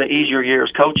probably one of the easier years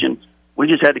coaching. We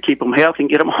just had to keep them healthy and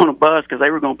get them on a bus because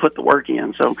they were going to put the work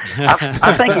in. So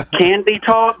I think it can be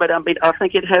taught, but I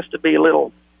think it has to be a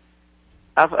little.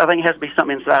 I think it has to be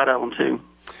something inside of them too.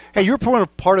 Hey, you're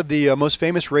part of the most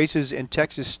famous races in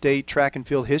Texas State track and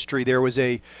field history. There was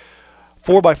a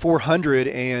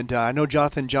 4x400, and I know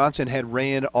Jonathan Johnson had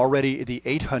ran already the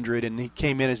 800, and he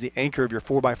came in as the anchor of your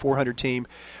 4x400 team.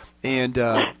 And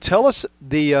tell us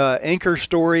the anchor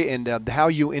story and how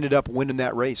you ended up winning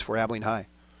that race for Abilene High.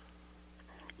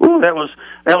 Ooh, that was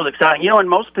exciting. And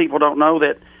most people don't know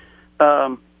that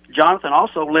Jonathan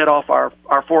also led off our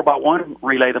 4x1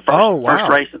 relay, the first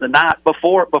race of the night.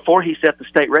 Before he set the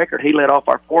state record, he led off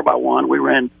our 4x1. We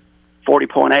ran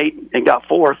 40.8 and got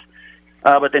fourth.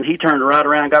 But then he turned right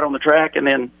around, got on the track, and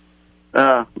then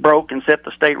broke and set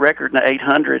the state record in the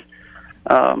 800.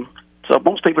 So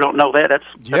most people don't know that. That's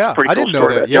a pretty cool I didn't know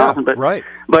story that. about Jonathan. But, right.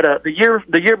 But the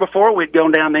year before, we'd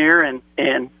gone down there and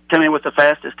come in with the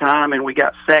fastest time, and we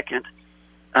got second.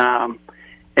 And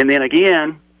then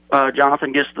again,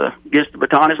 Jonathan gets the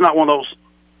baton. It's not one of those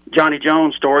Johnny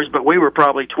Jones stories, but we were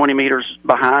probably 20 meters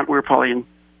behind. We were probably in,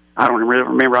 I don't really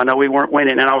remember. I know we weren't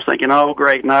winning, and I was thinking, oh,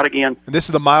 great, not again. And this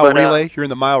is the mile relay? You're in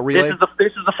the mile relay?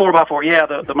 This is the 4x4, yeah,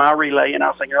 the mile relay. And I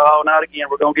was thinking, oh, not again.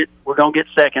 We're gonna get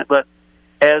second. But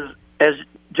as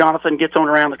Jonathan gets on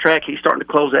around the track, he's starting to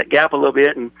close that gap a little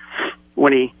bit. And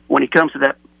when he comes to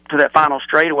that final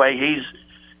straightaway,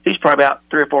 he's probably about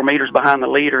 3 or 4 meters behind the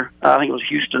leader. I think it was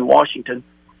Houston, Washington.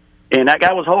 And that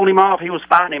guy was holding him off. He was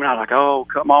fighting him, and I was like, "Oh,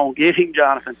 come on, get him,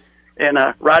 Jonathan!" And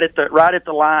right at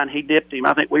the line, he dipped him.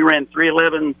 I think we ran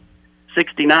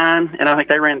 3:11.69, and I think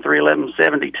they ran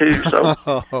 3:11.72. So,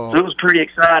 so it was pretty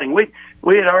exciting. We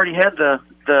had already had the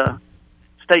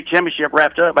state championship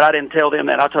wrapped up, but I didn't tell them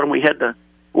that. I told them we had to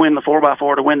win the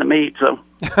 4x4 to win the meet. So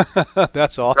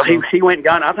that's awesome. So he went and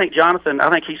got. I think Jonathan. I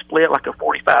think he split like a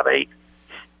 45.8.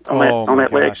 On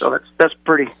that leg, so that's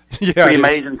pretty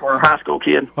amazing for a high school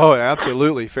kid. Oh,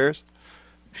 absolutely, Ferris.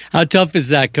 How tough is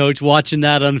that, Coach, watching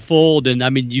that unfold? And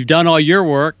I mean, you've done all your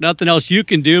work, nothing else you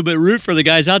can do but root for the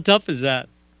guys. How tough is that?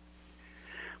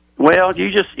 Well,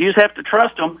 you just have to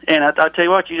trust them, and I tell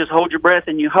you what, you just hold your breath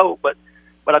and you hope. But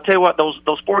I tell you what, those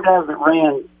 4 guys that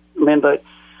ran, I mean,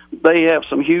 they have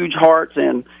some huge hearts,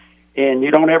 and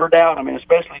you don't ever doubt. I mean,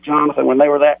 especially Jonathan when they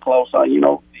were that close.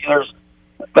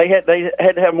 They had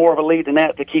to have more of a lead than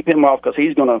that to keep him off, because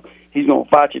he's gonna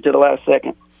fight you to the last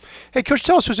second. Hey, Coach,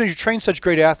 tell us, since you train such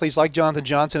great athletes like Jonathan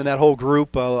Johnson and that whole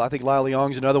group, I think Lyle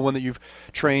Young's another one that you've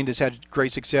trained, has had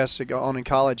great success on in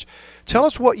college. Tell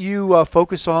us what you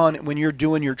focus on when you're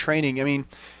doing your training. I mean,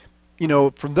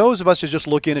 from those of us who just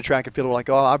look in at track and field, we're like,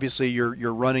 oh, obviously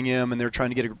you're running him and they're trying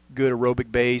to get a good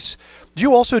aerobic base. Do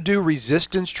you also do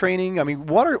resistance training? I mean,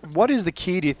 what is the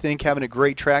key, do you think, having a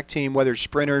great track team, whether it's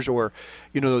sprinters or,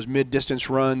 those mid-distance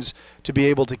runs, to be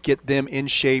able to get them in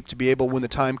shape, to be able, when the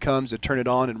time comes, to turn it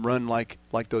on and run like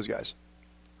those guys?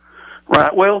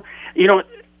 Right. Well,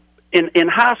 in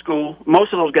high school,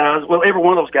 most of those guys, well, every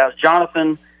one of those guys,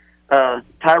 Jonathan,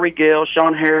 Tyree Gale,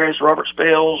 Sean Harris, Robert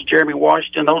Spells, Jeremy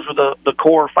Washington, those were the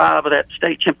core 5 of that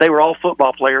state champ. They were all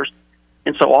football players.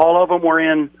 And so all of them were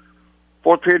in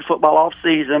fourth period football off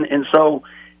season. And so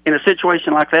in a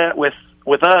situation like that with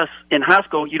us in high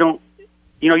school, you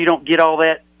don't get all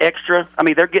that extra. I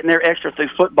mean, they're getting their extra through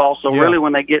football. So really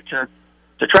when they get to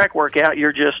track workout,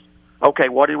 you're just, okay,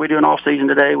 what did we do in off season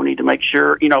today? We need to make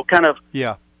sure, kind of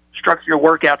structure your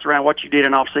workouts around what you did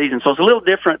in off season. So it's a little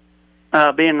different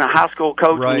being a high school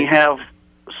coach when you have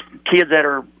kids that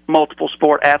are multiple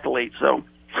sport athletes. So.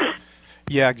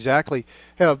 Yeah, exactly.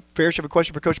 Ferris, you have a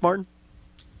question for Coach Martin?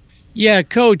 Yeah,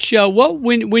 Coach.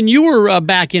 When you were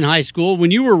back in high school,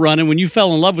 when you were running, when you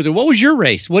fell in love with it, what was your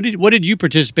race? What did you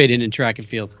participate in track and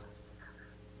field?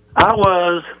 When I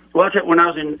was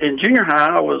in junior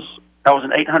high, I was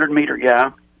an 800-meter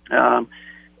guy, and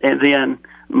then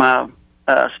my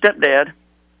stepdad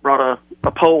brought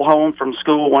a pole home from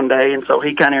school one day, and so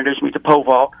he kind of introduced me to pole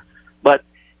vault. But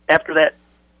after my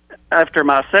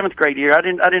 7th grade year, I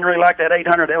didn't really like that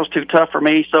 800. That was too tough for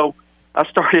me, so I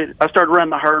started running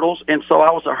the hurdles, and so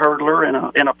I was a hurdler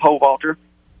and a pole vaulter.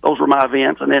 Those were my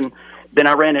events, and then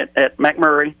I ran at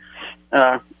McMurray,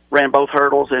 ran both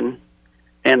hurdles and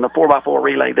the 4x4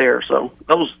 relay there. So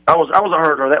I was a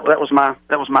hurdler. That was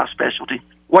my specialty.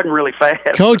 Wasn't really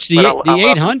fast, Coach. The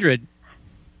 800.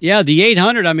 Yeah, the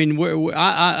 800. I mean,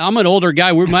 I'm an older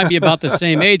guy. We might be about the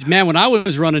same age, man. When I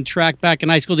was running track back in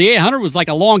high school, the 800 was like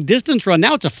a long distance run.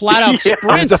 Now it's a flat out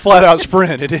sprint. It's a flat out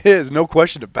sprint. It is, no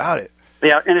question about it.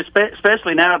 Yeah, and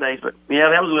especially nowadays. But yeah,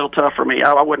 that was a little tough for me.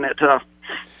 I wasn't that tough.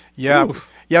 Yeah. Ooh.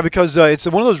 Yeah, because it's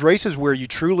one of those races where you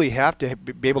truly have to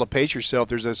be able to pace yourself.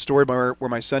 There's a story where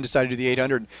my son decided to do the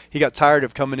 800. He got tired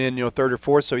of coming in, 3rd or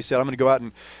 4th, so he said, I'm going to go out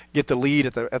and get the lead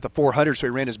at the 400. So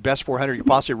he ran his best 400 he could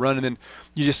possibly run, and then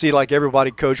you just see, like everybody,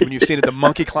 Coach, when you've seen it, the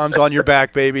monkey climbs on your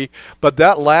back, baby. But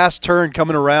that last turn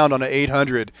coming around on an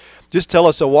 800, just tell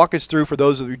us, walk us through, for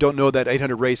those of you who don't know that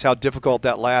 800 race, how difficult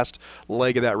that last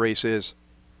leg of that race is.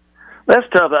 That's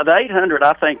tough. The 800,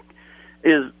 I think,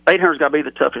 800's got to be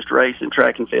the toughest race in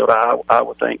track and field, I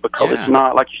would think, because it's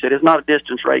not, like you said, it's not a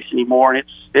distance race anymore, and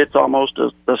it's almost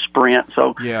a sprint.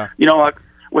 So, like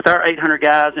with our 800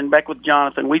 guys and back with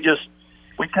Jonathan, we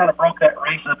we kind of broke that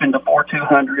race up into 4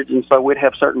 200s, and so we'd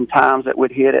have certain times that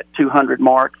we'd hit at 200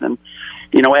 marks, and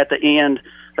at the end,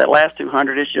 that last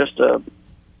 200, it's just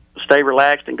stay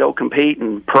relaxed and go compete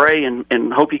and pray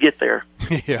and hope you get there.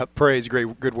 Yeah, pray is a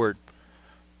good word.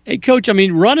 Hey, Coach, I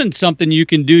mean, running's something you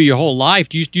can do your whole life.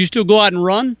 Do you still go out and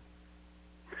run?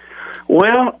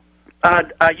 Well,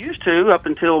 I used to up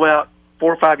until about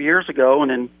 4 or 5 years ago, and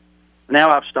then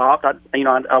now I've stopped.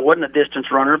 I wasn't a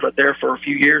distance runner, but there for a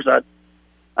few years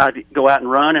I'd go out and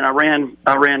run, and I ran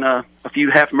a few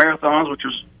half marathons,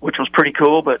 which was pretty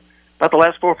cool. But about the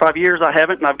last 4 or 5 years, I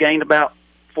haven't, and I've gained about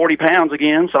 40 pounds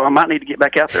again, so I might need to get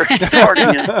back out there and start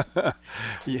again.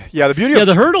 Yeah, the beauty of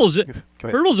the hurdles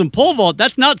and pole vault,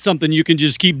 that's not something you can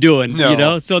just keep doing,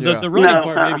 No, So the running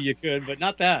part, maybe you could, but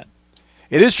not that.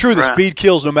 It is true that Right. speed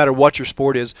kills no matter what your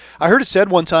sport is. I heard it said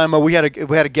one time, we had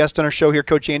a guest on our show here,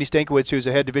 Coach Andy Stankiewicz, who's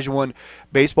a head Division I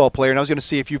baseball player, and I was going to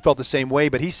see if you felt the same way,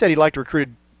 but he said he liked to recruit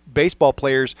baseball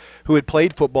players who had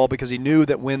played football because he knew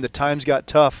that when the times got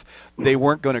tough, they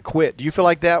weren't going to quit. Do you feel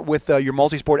like that with your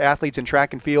multi-sport athletes in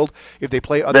track and field? If they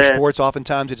play other sports,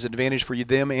 oftentimes it's an advantage for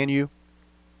them and you?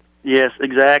 Yes,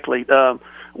 exactly.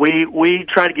 We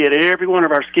try to get every one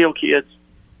of our skill kids,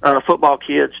 football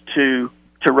kids, to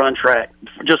run track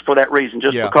just for that reason,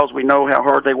 because we know how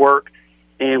hard they work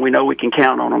and we know we can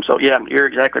count on them. So, yeah, you're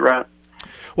exactly right.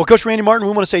 Well, Coach Randy Martin,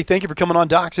 we want to say thank you for coming on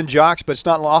Docs and Jocks, but it's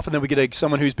not often that we get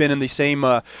someone who's been in the same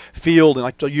field, and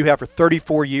like you have for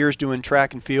 34 years doing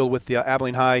track and field with the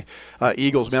Abilene High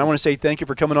Eagles. Man, I want to say thank you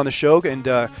for coming on the show, and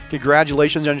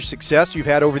congratulations on your success you've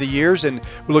had over the years, and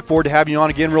we look forward to having you on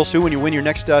again real soon when you win your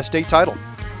next state title.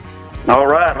 All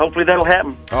right. Hopefully that'll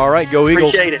happen. All right. Go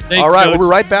Eagles. Appreciate it. Thanks, all right. Coach. We'll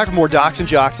be right back with more Docs and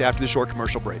Jocks after the short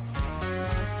commercial break.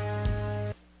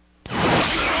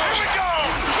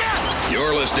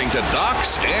 You're listening to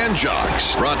Docs and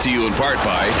Jocks, brought to you in part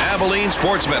by Abilene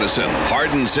Sports Medicine,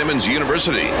 Hardin Simmons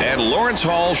University, and Lawrence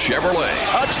Hall Chevrolet.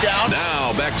 Touchdown.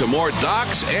 Now back to more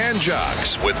Docs and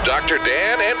Jocks with Dr.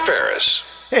 Dan and Ferris.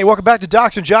 Hey, welcome back to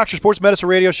Docs and Jocks, your sports medicine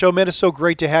radio show. Man, it's so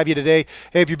great to have you today.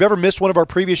 Hey, if you've ever missed one of our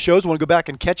previous shows and want to go back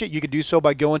and catch it, you can do so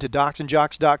by going to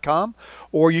docsandjocks.com,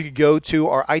 or you could go to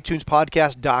our iTunes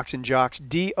podcast, Docs and Jocks,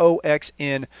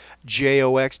 DOXNJOX,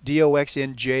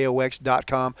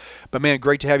 DOXNJOX.com. But, man,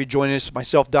 great to have you joining us.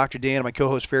 Myself, Dr. Dan, and my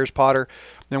co-host, Ferris Potter.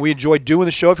 And we enjoy doing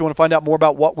the show. If you want to find out more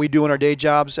about what we do in our day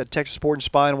jobs at Texas Sport and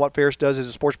Spine and what Ferris does as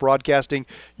a sports broadcasting,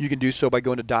 you can do so by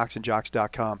going to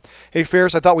docsandjocks.com. Hey,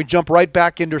 Ferris, I thought we'd jump right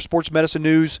back into sports medicine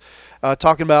news,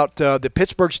 talking about the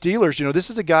Pittsburgh Steelers. You know, this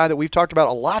is a guy that we've talked about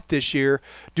a lot this year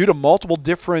due to multiple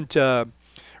different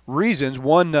reasons.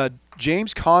 One,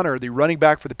 James Conner, the running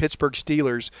back for the Pittsburgh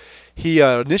Steelers, he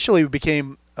initially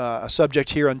became a subject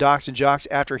here on Docs and Jocks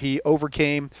after he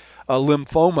overcame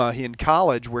lymphoma in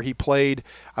college, where he played,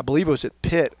 I believe it was at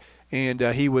Pitt, and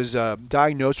he was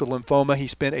diagnosed with lymphoma. He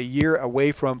spent a year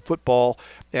away from football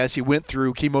as he went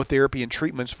through chemotherapy and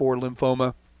treatments for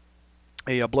lymphoma,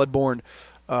 a bloodborne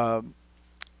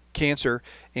cancer,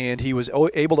 and he was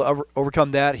able to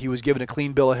overcome that. He was given a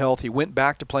clean bill of health. He went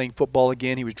back to playing football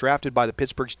again. He was drafted by the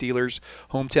Pittsburgh Steelers,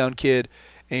 hometown kid,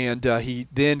 and he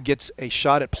then gets a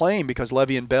shot at playing because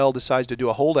Le'Veon Bell decides to do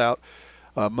a holdout,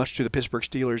 much to the Pittsburgh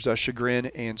Steelers' chagrin.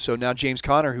 And so now James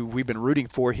Conner, who we've been rooting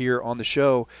for here on the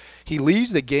show, he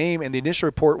leaves the game, and the initial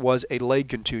report was a leg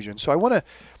contusion. So I want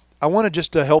to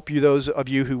just help you, those of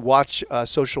you who watch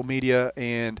social media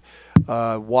and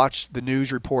watch the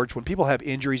news reports. When people have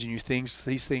injuries and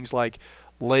these things like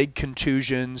leg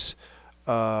contusions,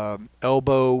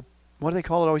 elbow, what do they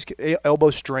call it always?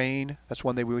 Elbow strain. That's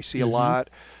one that we see a lot.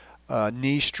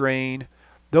 Knee strain.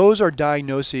 Those are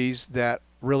diagnoses that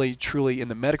really, truly, in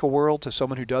the medical world, to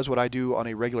someone who does what I do on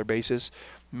a regular basis,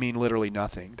 mean literally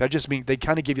nothing. That just means they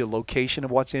kind of give you a location of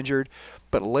what's injured,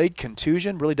 but leg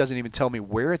contusion really doesn't even tell me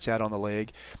where it's at on the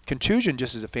leg. Contusion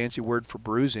just is a fancy word for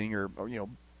bruising or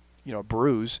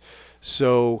bruise.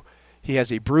 So he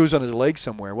has a bruise on his leg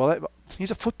somewhere. Well,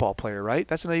 he's a football player, right?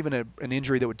 That's not even an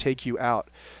injury that would take you out.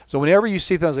 So whenever you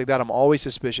see things like that, I'm always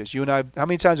suspicious. You and I, how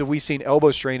many times have we seen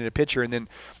elbow strain in a pitcher, and then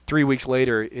 3 weeks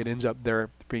later it ends up there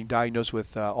being diagnosed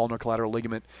with ulnar collateral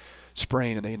ligament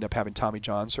sprain, and they end up having Tommy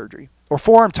John surgery. Or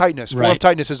forearm tightness. Right. Forearm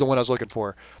tightness is the one I was looking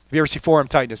for. Have you ever seen forearm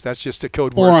tightness? That's just a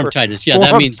code word. Forearm tightness. Yeah,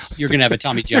 that means you're going to have a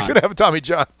Tommy John. You're going to have a Tommy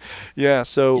John. Yeah,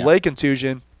 so leg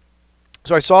contusion.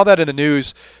 So I saw that in the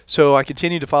news, so I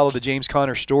continued to follow the James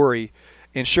Conner story,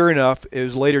 and sure enough, it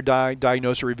was later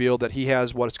diagnosed or revealed that he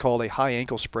has what is called a high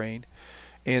ankle sprain.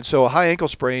 And so a high ankle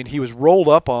sprain, he was rolled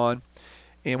up on,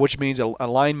 and which means a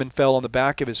lineman fell on the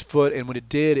back of his foot, and when it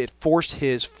did, it forced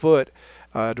his foot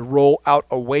to roll out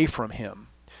away from him.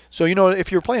 So,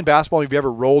 if you're playing basketball, if you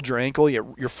ever rolled your ankle,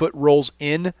 your foot rolls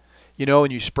in,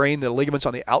 and you sprain the ligaments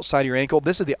on the outside of your ankle.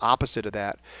 This is the opposite of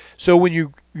that. So when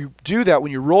you do that,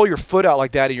 when you roll your foot out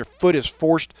like that and your foot is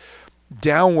forced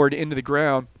downward into the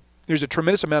ground, there's a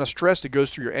tremendous amount of stress that goes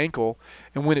through your ankle.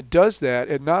 And when it does that,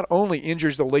 it not only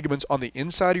injures the ligaments on the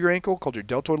inside of your ankle, called your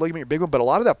deltoid ligament, your big one, but a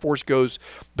lot of that force goes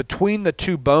between the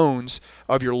two bones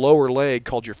of your lower leg,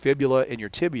 called your fibula and your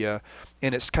tibia,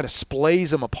 and it kind of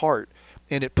splays them apart.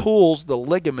 And it pulls the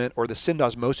ligament, or the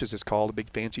syndesmosis is called, a big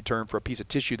fancy term for a piece of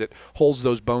tissue that holds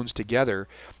those bones together.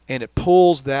 And it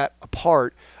pulls that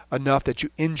apart enough that you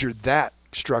injure that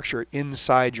structure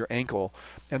inside your ankle.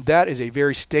 And that is a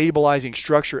very stabilizing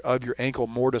structure of your ankle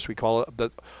mortise, we call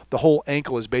it. The whole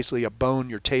ankle is basically a bone,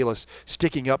 your talus,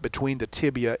 sticking up between the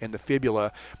tibia and the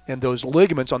fibula. And those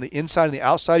ligaments on the inside and the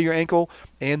outside of your ankle,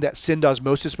 and that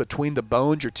syndesmosis between the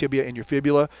bones, your tibia and your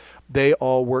fibula, they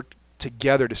all work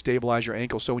together to stabilize your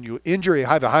ankle. So when you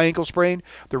have a high ankle sprain,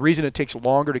 the reason it takes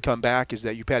longer to come back is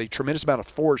that you've had a tremendous amount of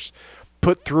force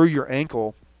put through your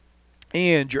ankle,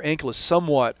 and your ankle is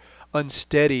somewhat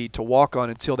unsteady to walk on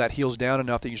until that heals down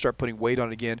enough that you start putting weight on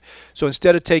it again. So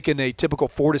instead of taking a typical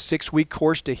 4 to 6 week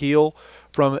course to heal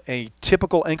from a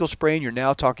typical ankle sprain, you're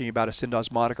now talking about a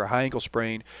syndesmotic or high ankle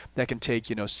sprain that can take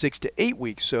 6 to 8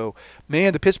 weeks. So,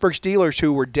 man, the Pittsburgh Steelers,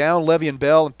 who were down Le'Veon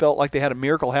Bell and felt like they had a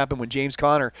miracle happen when James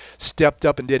Conner stepped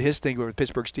up and did his thing with the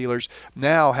Pittsburgh Steelers,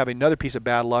 now have another piece of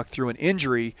bad luck through an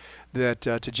injury that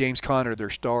to James Conner, their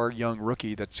star young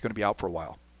rookie, that's going to be out for a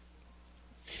while.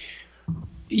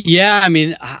 Yeah, I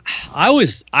mean, I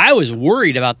was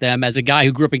worried about them as a guy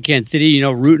who grew up in Kansas City,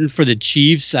 rooting for the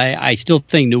Chiefs. I still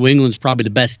think New England's probably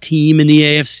the best team in the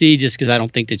AFC, just because I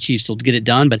don't think the Chiefs will get it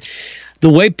done. But the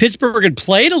way Pittsburgh had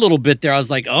played a little bit there, I was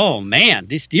like, oh man,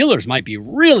 these Steelers might be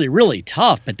really, really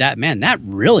tough. But that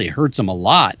really hurts them a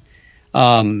lot.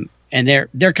 And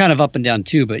they're kind of up and down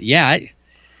too. But yeah,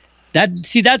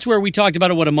 that's where we talked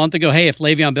about it, a month ago. Hey, if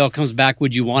Le'Veon Bell comes back,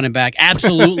 would you want him back?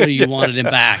 Absolutely, you wanted him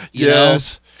back. You know,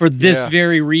 for this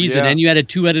very reason. And you had a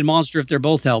two-headed monster if they're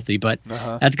both healthy, but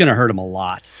that's going to hurt him a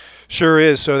lot. Sure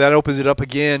is. So that opens it up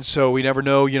again. So we never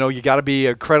know. You got to be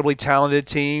an incredibly talented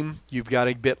team. You've got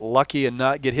to get lucky and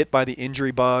not get hit by the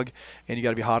injury bug, and you got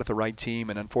to be hot at the right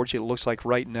team. And unfortunately, it looks like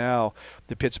right now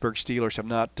the Pittsburgh Steelers have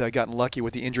not gotten lucky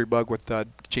with the injury bug with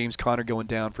James Conner going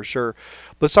down for sure.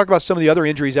 Let's talk about some of the other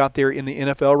injuries out there in the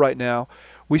NFL right now.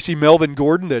 We see Melvin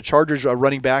Gordon, the Chargers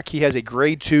running back. He has a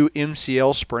grade 2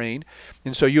 MCL sprain,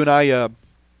 and so you and I.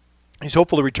 He's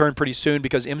hopeful to return pretty soon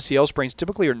because MCL sprains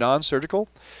typically are non-surgical.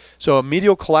 So a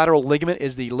medial collateral ligament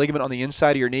is the ligament on the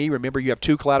inside of your knee. Remember, you have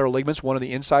two collateral ligaments, one on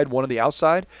the inside, one on the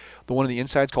outside. The one on the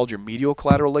inside is called your medial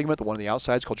collateral ligament. The one on the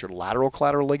outside is called your lateral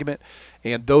collateral ligament.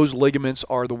 And those ligaments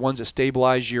are the ones that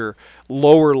stabilize your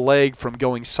lower leg from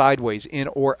going sideways, in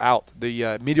or out.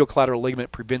 The medial collateral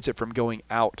ligament prevents it from going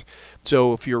out.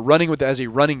 So if you're running as a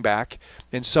running back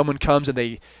and someone comes and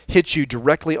they hit you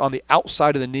directly on the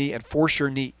outside of the knee and force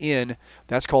your knee in,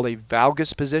 that's called a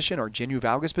valgus position or genu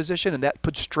valgus position, and that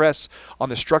puts stress on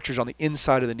the structures on the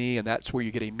inside of the knee, and that's where you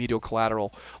get a medial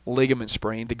collateral ligament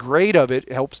sprain. The grade of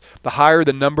it helps. The higher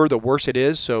the number, the worse it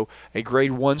is. So a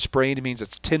grade 1 sprain means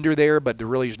it's tender there, but there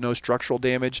really is no structural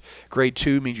damage. Grade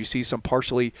 2 means you see some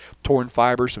partially torn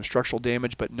fibers, some structural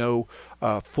damage, but no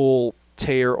full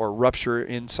tear or rupture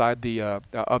inside the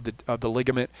of the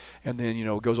ligament, and then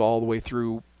it goes all the way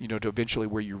through to eventually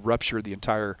where you rupture the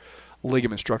entire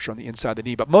ligament structure on the inside of the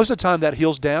knee. But most of the time that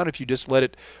heals down if you just let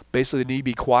it, basically the knee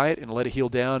be quiet and let it heal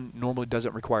down. Normally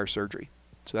doesn't require surgery.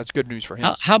 So that's good news for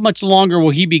him. How much longer will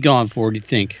he be gone for, do you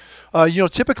think?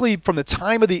 Typically from the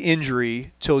time of the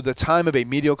injury till the time of a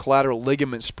medial collateral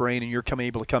ligament sprain and you're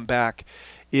able to come back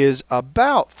is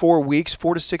about 4 weeks,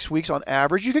 4 to 6 weeks on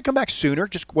average. You could come back sooner.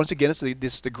 Just once again,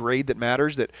 it's the grade that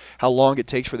matters, that how long it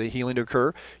takes for the healing to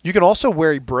occur. You can also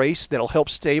wear a brace that'll help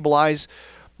stabilize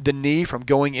the knee from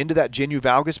going into that genu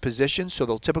valgus position, so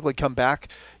they'll typically come back,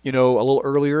 a little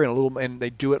earlier and they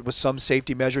do it with some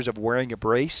safety measures of wearing a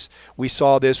brace. We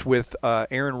saw this with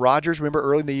Aaron Rodgers. Remember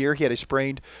early in the year he had a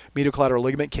sprained medial collateral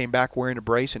ligament, came back wearing a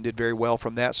brace and did very well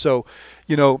from that. So,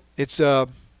 it's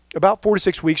about 4 to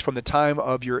 6 weeks from the time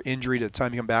of your injury to the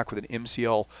time you come back with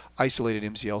an isolated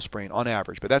MCL sprain on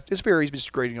average. But that is varies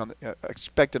just grading on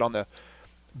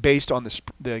based on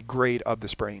the grade of the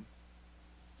sprain.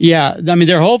 Yeah, I mean,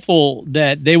 they're hopeful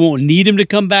that they won't need him to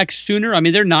come back sooner. I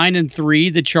mean, they're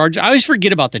 9-3. The Chargers. I always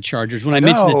forget about the Chargers when I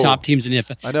mention the top teams in the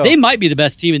NFL. They might be the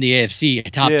best team in the AFC,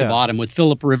 top to bottom, with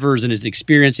Phillip Rivers and his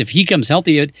experience. If he comes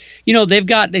healthy,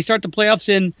 they start the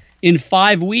playoffs in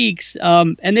 5 weeks,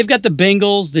 and they've got the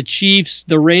Bengals, the Chiefs,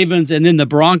 the Ravens, and then the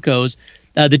Broncos.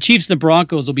 The Chiefs and the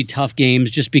Broncos will be tough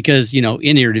games just because,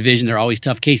 in your division, they're always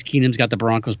tough. Case Keenum's got the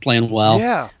Broncos playing well.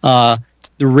 Yeah.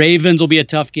 The Ravens will be a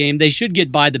tough game. They should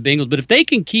get by the Bengals. But if they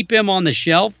can keep him on the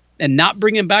shelf and not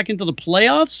bring him back into the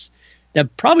playoffs,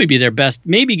 that'd probably be their best.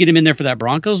 Maybe get him in there for that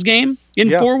Broncos game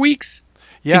in 4 weeks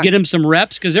to get him some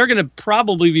reps because they're going to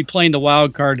probably be playing the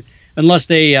wild card unless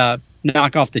they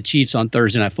knock off the Chiefs on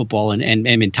Thursday Night Football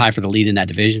and tie for the lead in that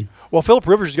division. Well, Philip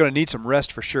Rivers is going to need some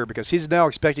rest for sure because he's now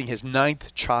expecting his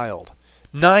 9th child.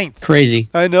 9th. Crazy.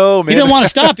 I know, man. He didn't want to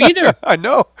stop either. I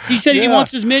know. He said he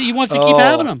wants his mid. He wants to keep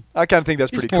having them. I kind of think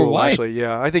that's pretty cool, wife. actually.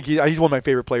 Yeah, I think he's one of my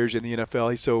favorite players in the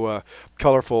NFL. He's so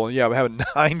colorful. And, having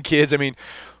 9 kids, I mean,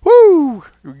 woo,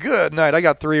 good night. I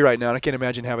got 3 right now, and I can't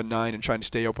imagine having 9 and trying to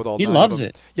stay up with all 9 He loves of them.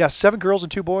 it. Yeah, 7 girls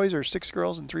and 2 boys, or 6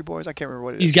 girls and 3 boys. I can't remember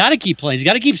what it is. He's got to keep playing. He's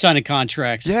got to keep signing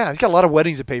contracts. Yeah, he's got a lot of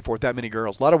weddings to pay for with that many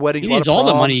girls. A lot of weddings, He a lot needs of all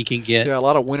the proms. money he can get. Yeah, a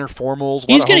lot of winter formals.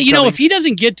 He's going to, if he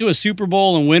doesn't get to a Super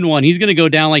Bowl and win one, he's going to go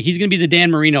down he's going to be the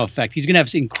Dan Marino effect. He's going to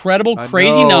have incredible,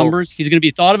 crazy numbers. He's going to be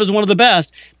thought of as one of the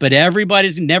best, but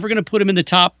everybody's never going to put him in the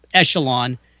top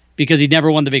echelon because he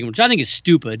never won the big one, which I think is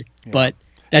stupid, but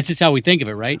that's just how we think of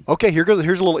it, right? Okay, here's a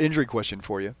little injury question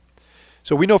for you.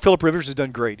 So we know Philip Rivers has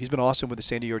done great. He's been awesome with the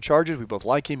San Diego Chargers. We both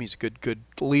like him. He's a good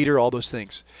leader, all those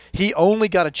things. He only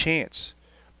got a chance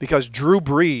because Drew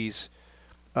Brees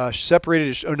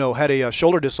had a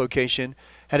shoulder dislocation,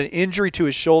 had an injury to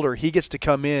his shoulder. He gets to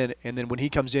come in, and then when he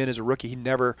comes in as a rookie, he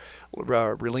never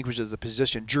relinquishes the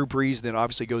position. Drew Brees then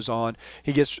obviously goes on.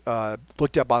 He gets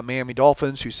looked at by Miami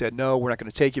Dolphins, who said, no, we're not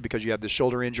going to take you because you have this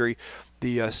shoulder injury.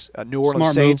 The New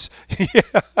Orleans Saints.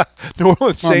 New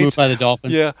Orleans Smart Saints. move by the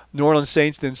Dolphins. Yeah, New Orleans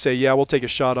Saints then say, yeah, we'll take a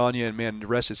shot on you, and man, the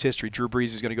rest is history. Drew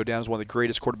Brees is going to go down as one of the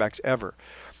greatest quarterbacks ever.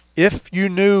 If you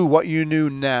knew what you knew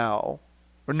now,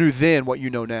 or knew then what you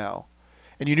know now,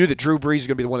 and you knew that Drew Brees is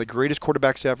going to be one of the greatest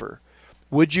quarterbacks ever,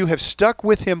 would you have stuck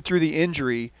with him through the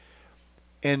injury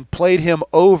and played him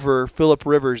over Philip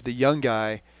Rivers, the young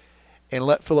guy, and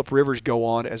let Philip Rivers go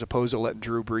on as opposed to letting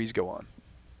Drew Brees go on?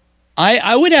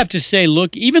 I would have to say,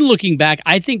 even looking back,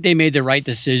 I think they made the right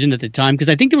decision at the time because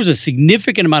I think there was a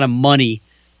significant amount of money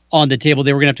on the table.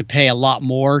 They were going to have to pay a lot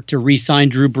more to re-sign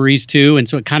Drew Brees too, and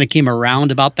so it kind of came around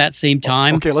about that same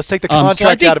time. Okay, let's take the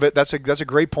contract out of it. That's a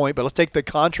great point, but let's take the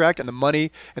contract and the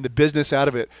money and the business out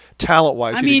of it.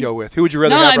 Talent-wise, who do you go with? Who would you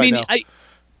rather have right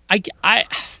now?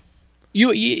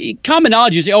 You common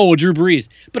knowledge, you say, oh, well, Drew Brees.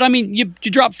 But, I mean, you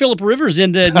drop Philip Rivers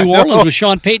into New Orleans with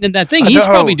Sean Payton and that thing. He's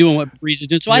probably doing what Brees is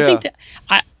doing. So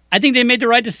I think they made the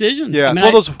right decision. Yeah,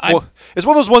 it's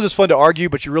one of those ones that's fun to argue,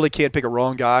 but you really can't pick a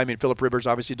wrong guy. I mean, Philip Rivers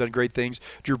obviously done great things.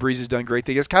 Drew Brees has done great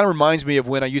things. It kind of reminds me of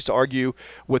when I used to argue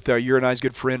with your and I's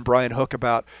good friend Brian Hook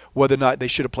about whether or not they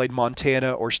should have played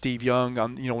Montana or Steve Young.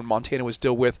 When Montana was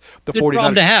still with the 49ers. Good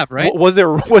problem to have, right? Was there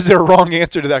a wrong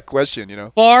answer to that question?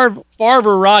 Favre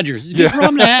or Rodgers. Good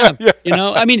problem to have.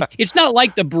 Yeah. I mean, it's not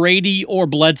like the Brady or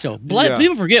Bledsoe.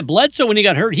 People forget Bledsoe when he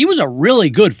got hurt. He was a really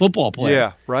good football player.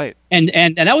 Yeah, right. And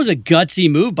that was a gutsy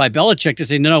move by Belichick to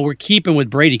say, no, we're keeping with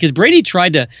Brady. Because Brady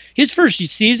his first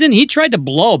season, he tried to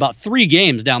blow about 3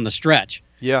 games down the stretch.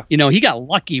 Yeah. He got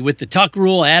lucky with the tuck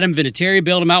rule. Adam Vinatieri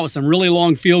bailed him out with some really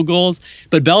long field goals.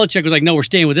 But Belichick was like, no, we're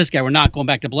staying with this guy. We're not going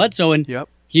back to Bledsoe. And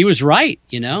he was right,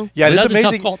 Yeah, it is was amazing.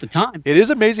 a tough call at the time. It is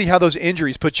amazing how those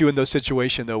injuries put you in those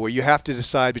situations, though, where you have to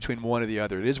decide between one or the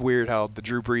other. It is weird how the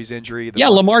Drew Brees injury.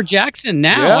 Lamar Jackson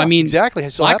now. Yeah, I mean, exactly.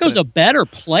 Flacco's a better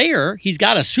player. He's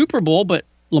got a Super Bowl, but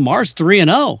Lamar's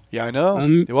 3-0. Yeah, I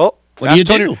know. Well, what do you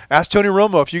do? Ask Tony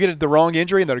Romo. If you get the wrong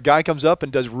injury and the guy comes up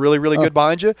and does really, really good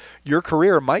behind you, your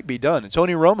career might be done. And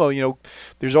Tony Romo,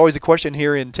 there's always the question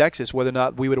here in Texas whether or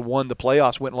not we would have won the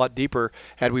playoffs, went a lot deeper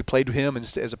had we played with him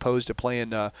as opposed to playing,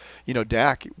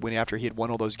 Dak after he had won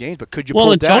all those games. But could you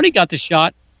pull Dak? Tony got the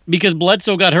shot because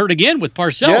Bledsoe got hurt again with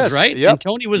Parcells, right? Yep, and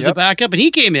Tony was the backup, and he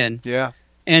came in. Yeah.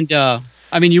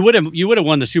 And you would have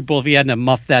won the Super Bowl if he hadn't have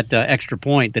muffed that extra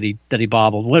point that he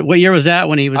bobbled. What year was that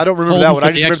when he was? I don't remember that one.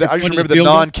 I just remember the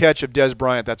non-catch of Dez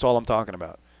Bryant. That's all I'm talking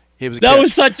about. That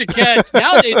was such a catch.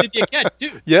 Nowadays it'd be a catch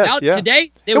too. Yes,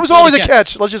 Today it was always a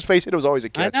catch. Let's just face it. It was always a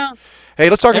catch. I know. Hey,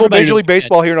 let's talk a little Major League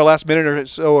Baseball here in our last minute or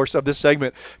so of this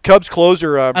segment. Cubs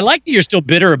closer. I like that you're still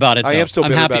bitter about it. I am still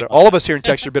bitter about it. All of us here in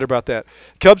Texas are bitter about that.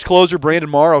 Cubs closer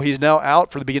Brandon Morrow. He's now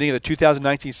out for the beginning of the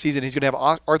 2019 season. He's going to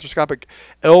have arthroscopic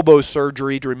elbow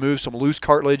surgery to remove some loose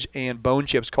cartilage and bone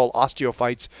chips called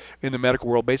osteophytes in the medical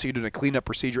world. Basically doing a cleanup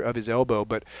procedure of his elbow.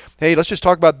 But hey, let's just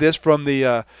talk about this from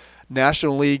the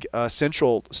National League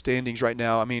Central standings right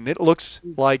now. I mean, it looks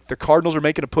like the Cardinals are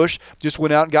making a push. Just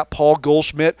went out and got Paul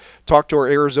Goldschmidt. Talked to our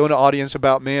Arizona audience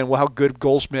about, how good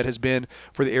Goldschmidt has been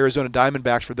for the Arizona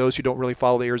Diamondbacks, for those who don't really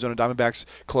follow the Arizona Diamondbacks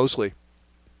closely.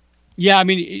 Yeah, I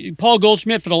mean, Paul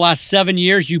Goldschmidt for the last 7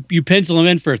 years, you pencil him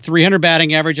in for 300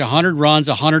 batting average, 100 runs,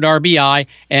 100 RBI,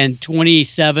 and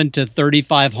 27 to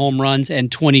 35 home runs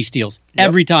and 20 steals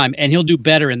every time. And he'll do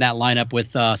better in that lineup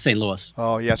with St. Louis.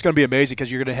 Oh, yeah, it's going to be amazing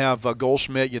because you're going to have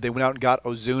Goldschmidt. They went out and got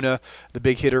Ozuna, the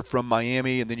big hitter from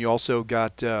Miami, and then you also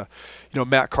got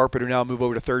Matt Carpenter now move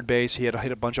over to third base. He had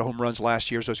hit a bunch of home runs last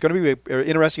year, so it's going to be an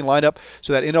interesting lineup.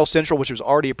 So that NL Central, which was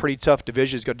already a pretty tough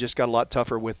division, is just got a lot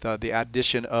tougher with the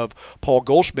addition of Paul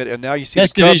Goldschmidt, and now you see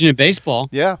best the Cubs division in baseball.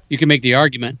 Yeah, you can make the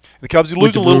argument. The Cubs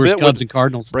lose a little bit Cubs with and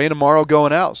Cardinals. Brandon Morrow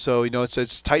going out, so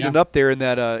it's tightening up there in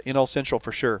that NL Central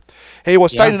for sure. Hey,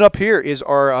 what's tightening up here is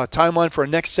our timeline for our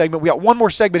next segment. We got one more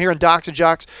segment here on Docs and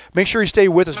Jocks. Make sure you stay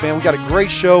with us, man. We got a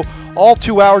great show, all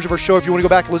 2 hours of our show. If you want to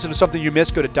go back and listen to something you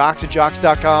missed, go to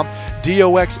docsandjocks.com,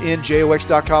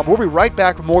 doxnjocks.com. We'll be right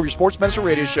back with more of your Sports Medicine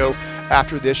Radio Show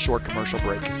after this short commercial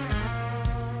break.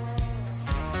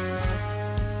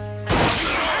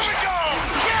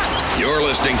 You're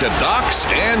listening to Docs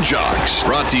and Jocks,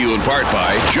 brought to you in part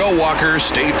by Joe Walker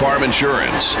State Farm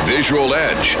Insurance, Visual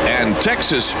Edge, and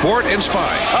Texas Sport and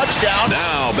Spine. Touchdown.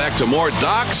 Now back to more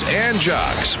Docs and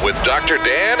Jocks with Dr.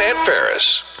 Dan and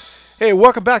Ferris. Hey,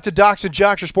 welcome back to Docs and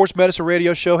Jocks, your sports medicine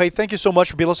radio show. Hey, thank you so much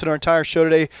for being listening to our entire show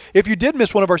today. If you did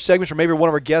miss one of our segments, or maybe one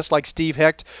of our guests like Steve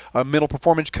Hecht, a mental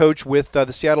performance coach with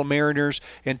the Seattle Mariners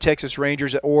and Texas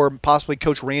Rangers, or possibly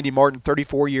Coach Randy Martin,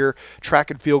 34-year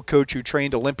track and field coach who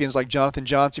trained Olympians like Jonathan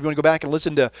Johnson. If you want to go back and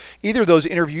listen to either of those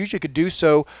interviews, you could do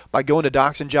so by going to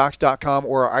docsandjocks.com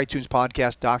or our iTunes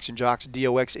podcast, Docs and Jocks,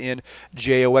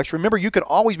 DOXNJOX. Remember, you can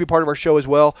always be part of our show as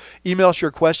well. Email us your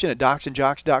question at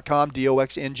docsandjocks.com,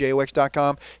 DOXNJOX.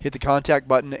 Hit the contact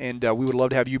button, and we would love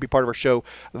to have you be part of our show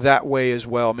that way as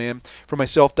well, man. For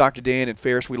myself, Dr. Dan, and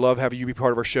Ferris, we love having you be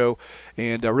part of our show,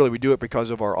 and really we do it because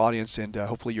of our audience, and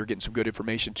hopefully you're getting some good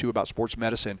information, too, about sports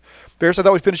medicine. Ferris, I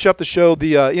thought we'd finish up the show.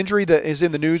 The injury that is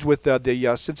in the news with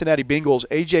the Cincinnati Bengals,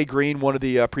 A.J. Green, one of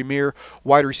the premier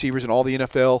wide receivers in all the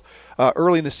NFL.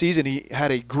 Early in the season, he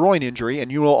had a groin injury, and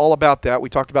you know all about that. We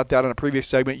talked about that on a previous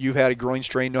segment. You've had a groin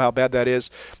strain, know how bad that is.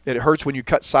 It hurts when you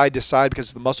cut side to side because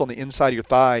of the muscle on the inside of your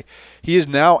thigh. He is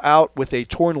now out with a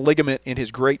torn ligament in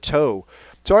his great toe.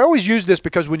 So I always use this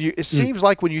because it seems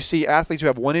like when you see athletes who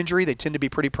have one injury, they tend to be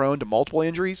pretty prone to multiple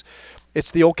injuries. It's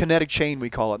the old kinetic chain,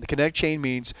 we call it. The kinetic chain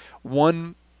means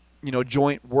one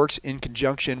joint works in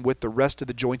conjunction with the rest of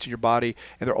the joints in your body,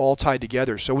 and they're all tied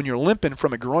together. So when you're limping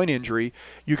from a groin injury,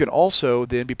 you can also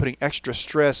then be putting extra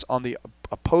stress on the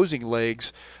opposing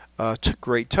legs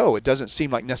great toe. It doesn't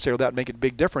seem like necessarily that would make a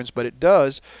big difference, but it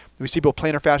does. We see people with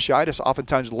plantar fasciitis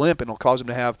oftentimes limp, and it'll cause them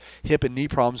to have hip and knee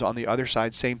problems on the other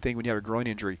side. Same thing when you have a groin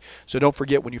injury. So don't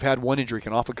forget, when you've had one injury, it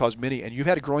can often cause many, and you've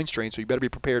had a groin strain, so you better be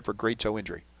prepared for a great toe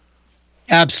injury.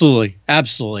 Absolutely.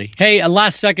 Absolutely. Hey,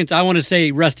 last seconds, I want to say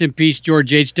rest in peace,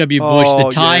 George H.W. Bush, the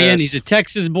tie-in. Yes. He's a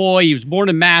Texas boy. He was born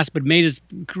in Mass, but made his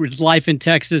life in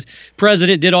Texas.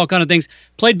 President, did all kind of things.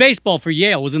 Played baseball for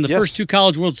Yale, was in the first two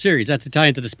College World Series. That's a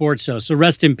tie-in to the sports show. So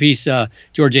rest in peace,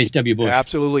 George H.W. Bush. Yeah,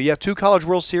 absolutely. Yeah, 2 College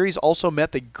World Series. Also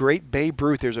met the great Babe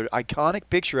Ruth. There's an iconic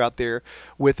picture out there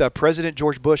with President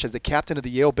George Bush as the captain of the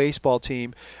Yale baseball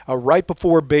team. Right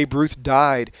before Babe Ruth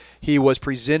died, he was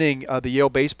presenting the Yale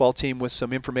baseball team with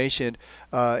some information,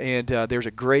 and there's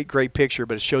a great picture,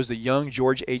 but it shows the young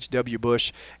George H.W.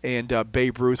 Bush and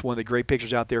Babe Ruth, one of the great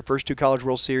pictures out there. First 2 College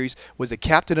World Series, was the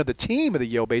captain of the team of the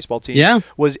Yale baseball team. Yeah.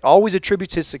 Was always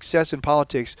attributes his success in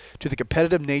politics to the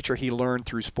competitive nature he learned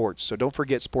through sports. So don't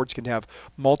forget, sports can have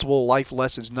multiple life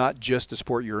lessons, not just the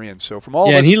sport you're in. So from all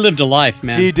of us, and he lived a life,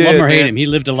 man. He did. Love him or hate him, he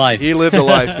lived a life. He lived a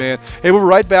life, man. Hey, we'll be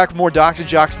right back with more Docs and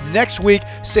Jocks next week.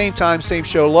 Same time, same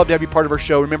show. Love to have you part of our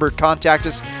show. Remember, contact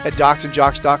us at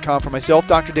docsandjocks.com. For myself,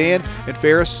 Dr. Dan, and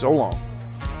Ferris, so long.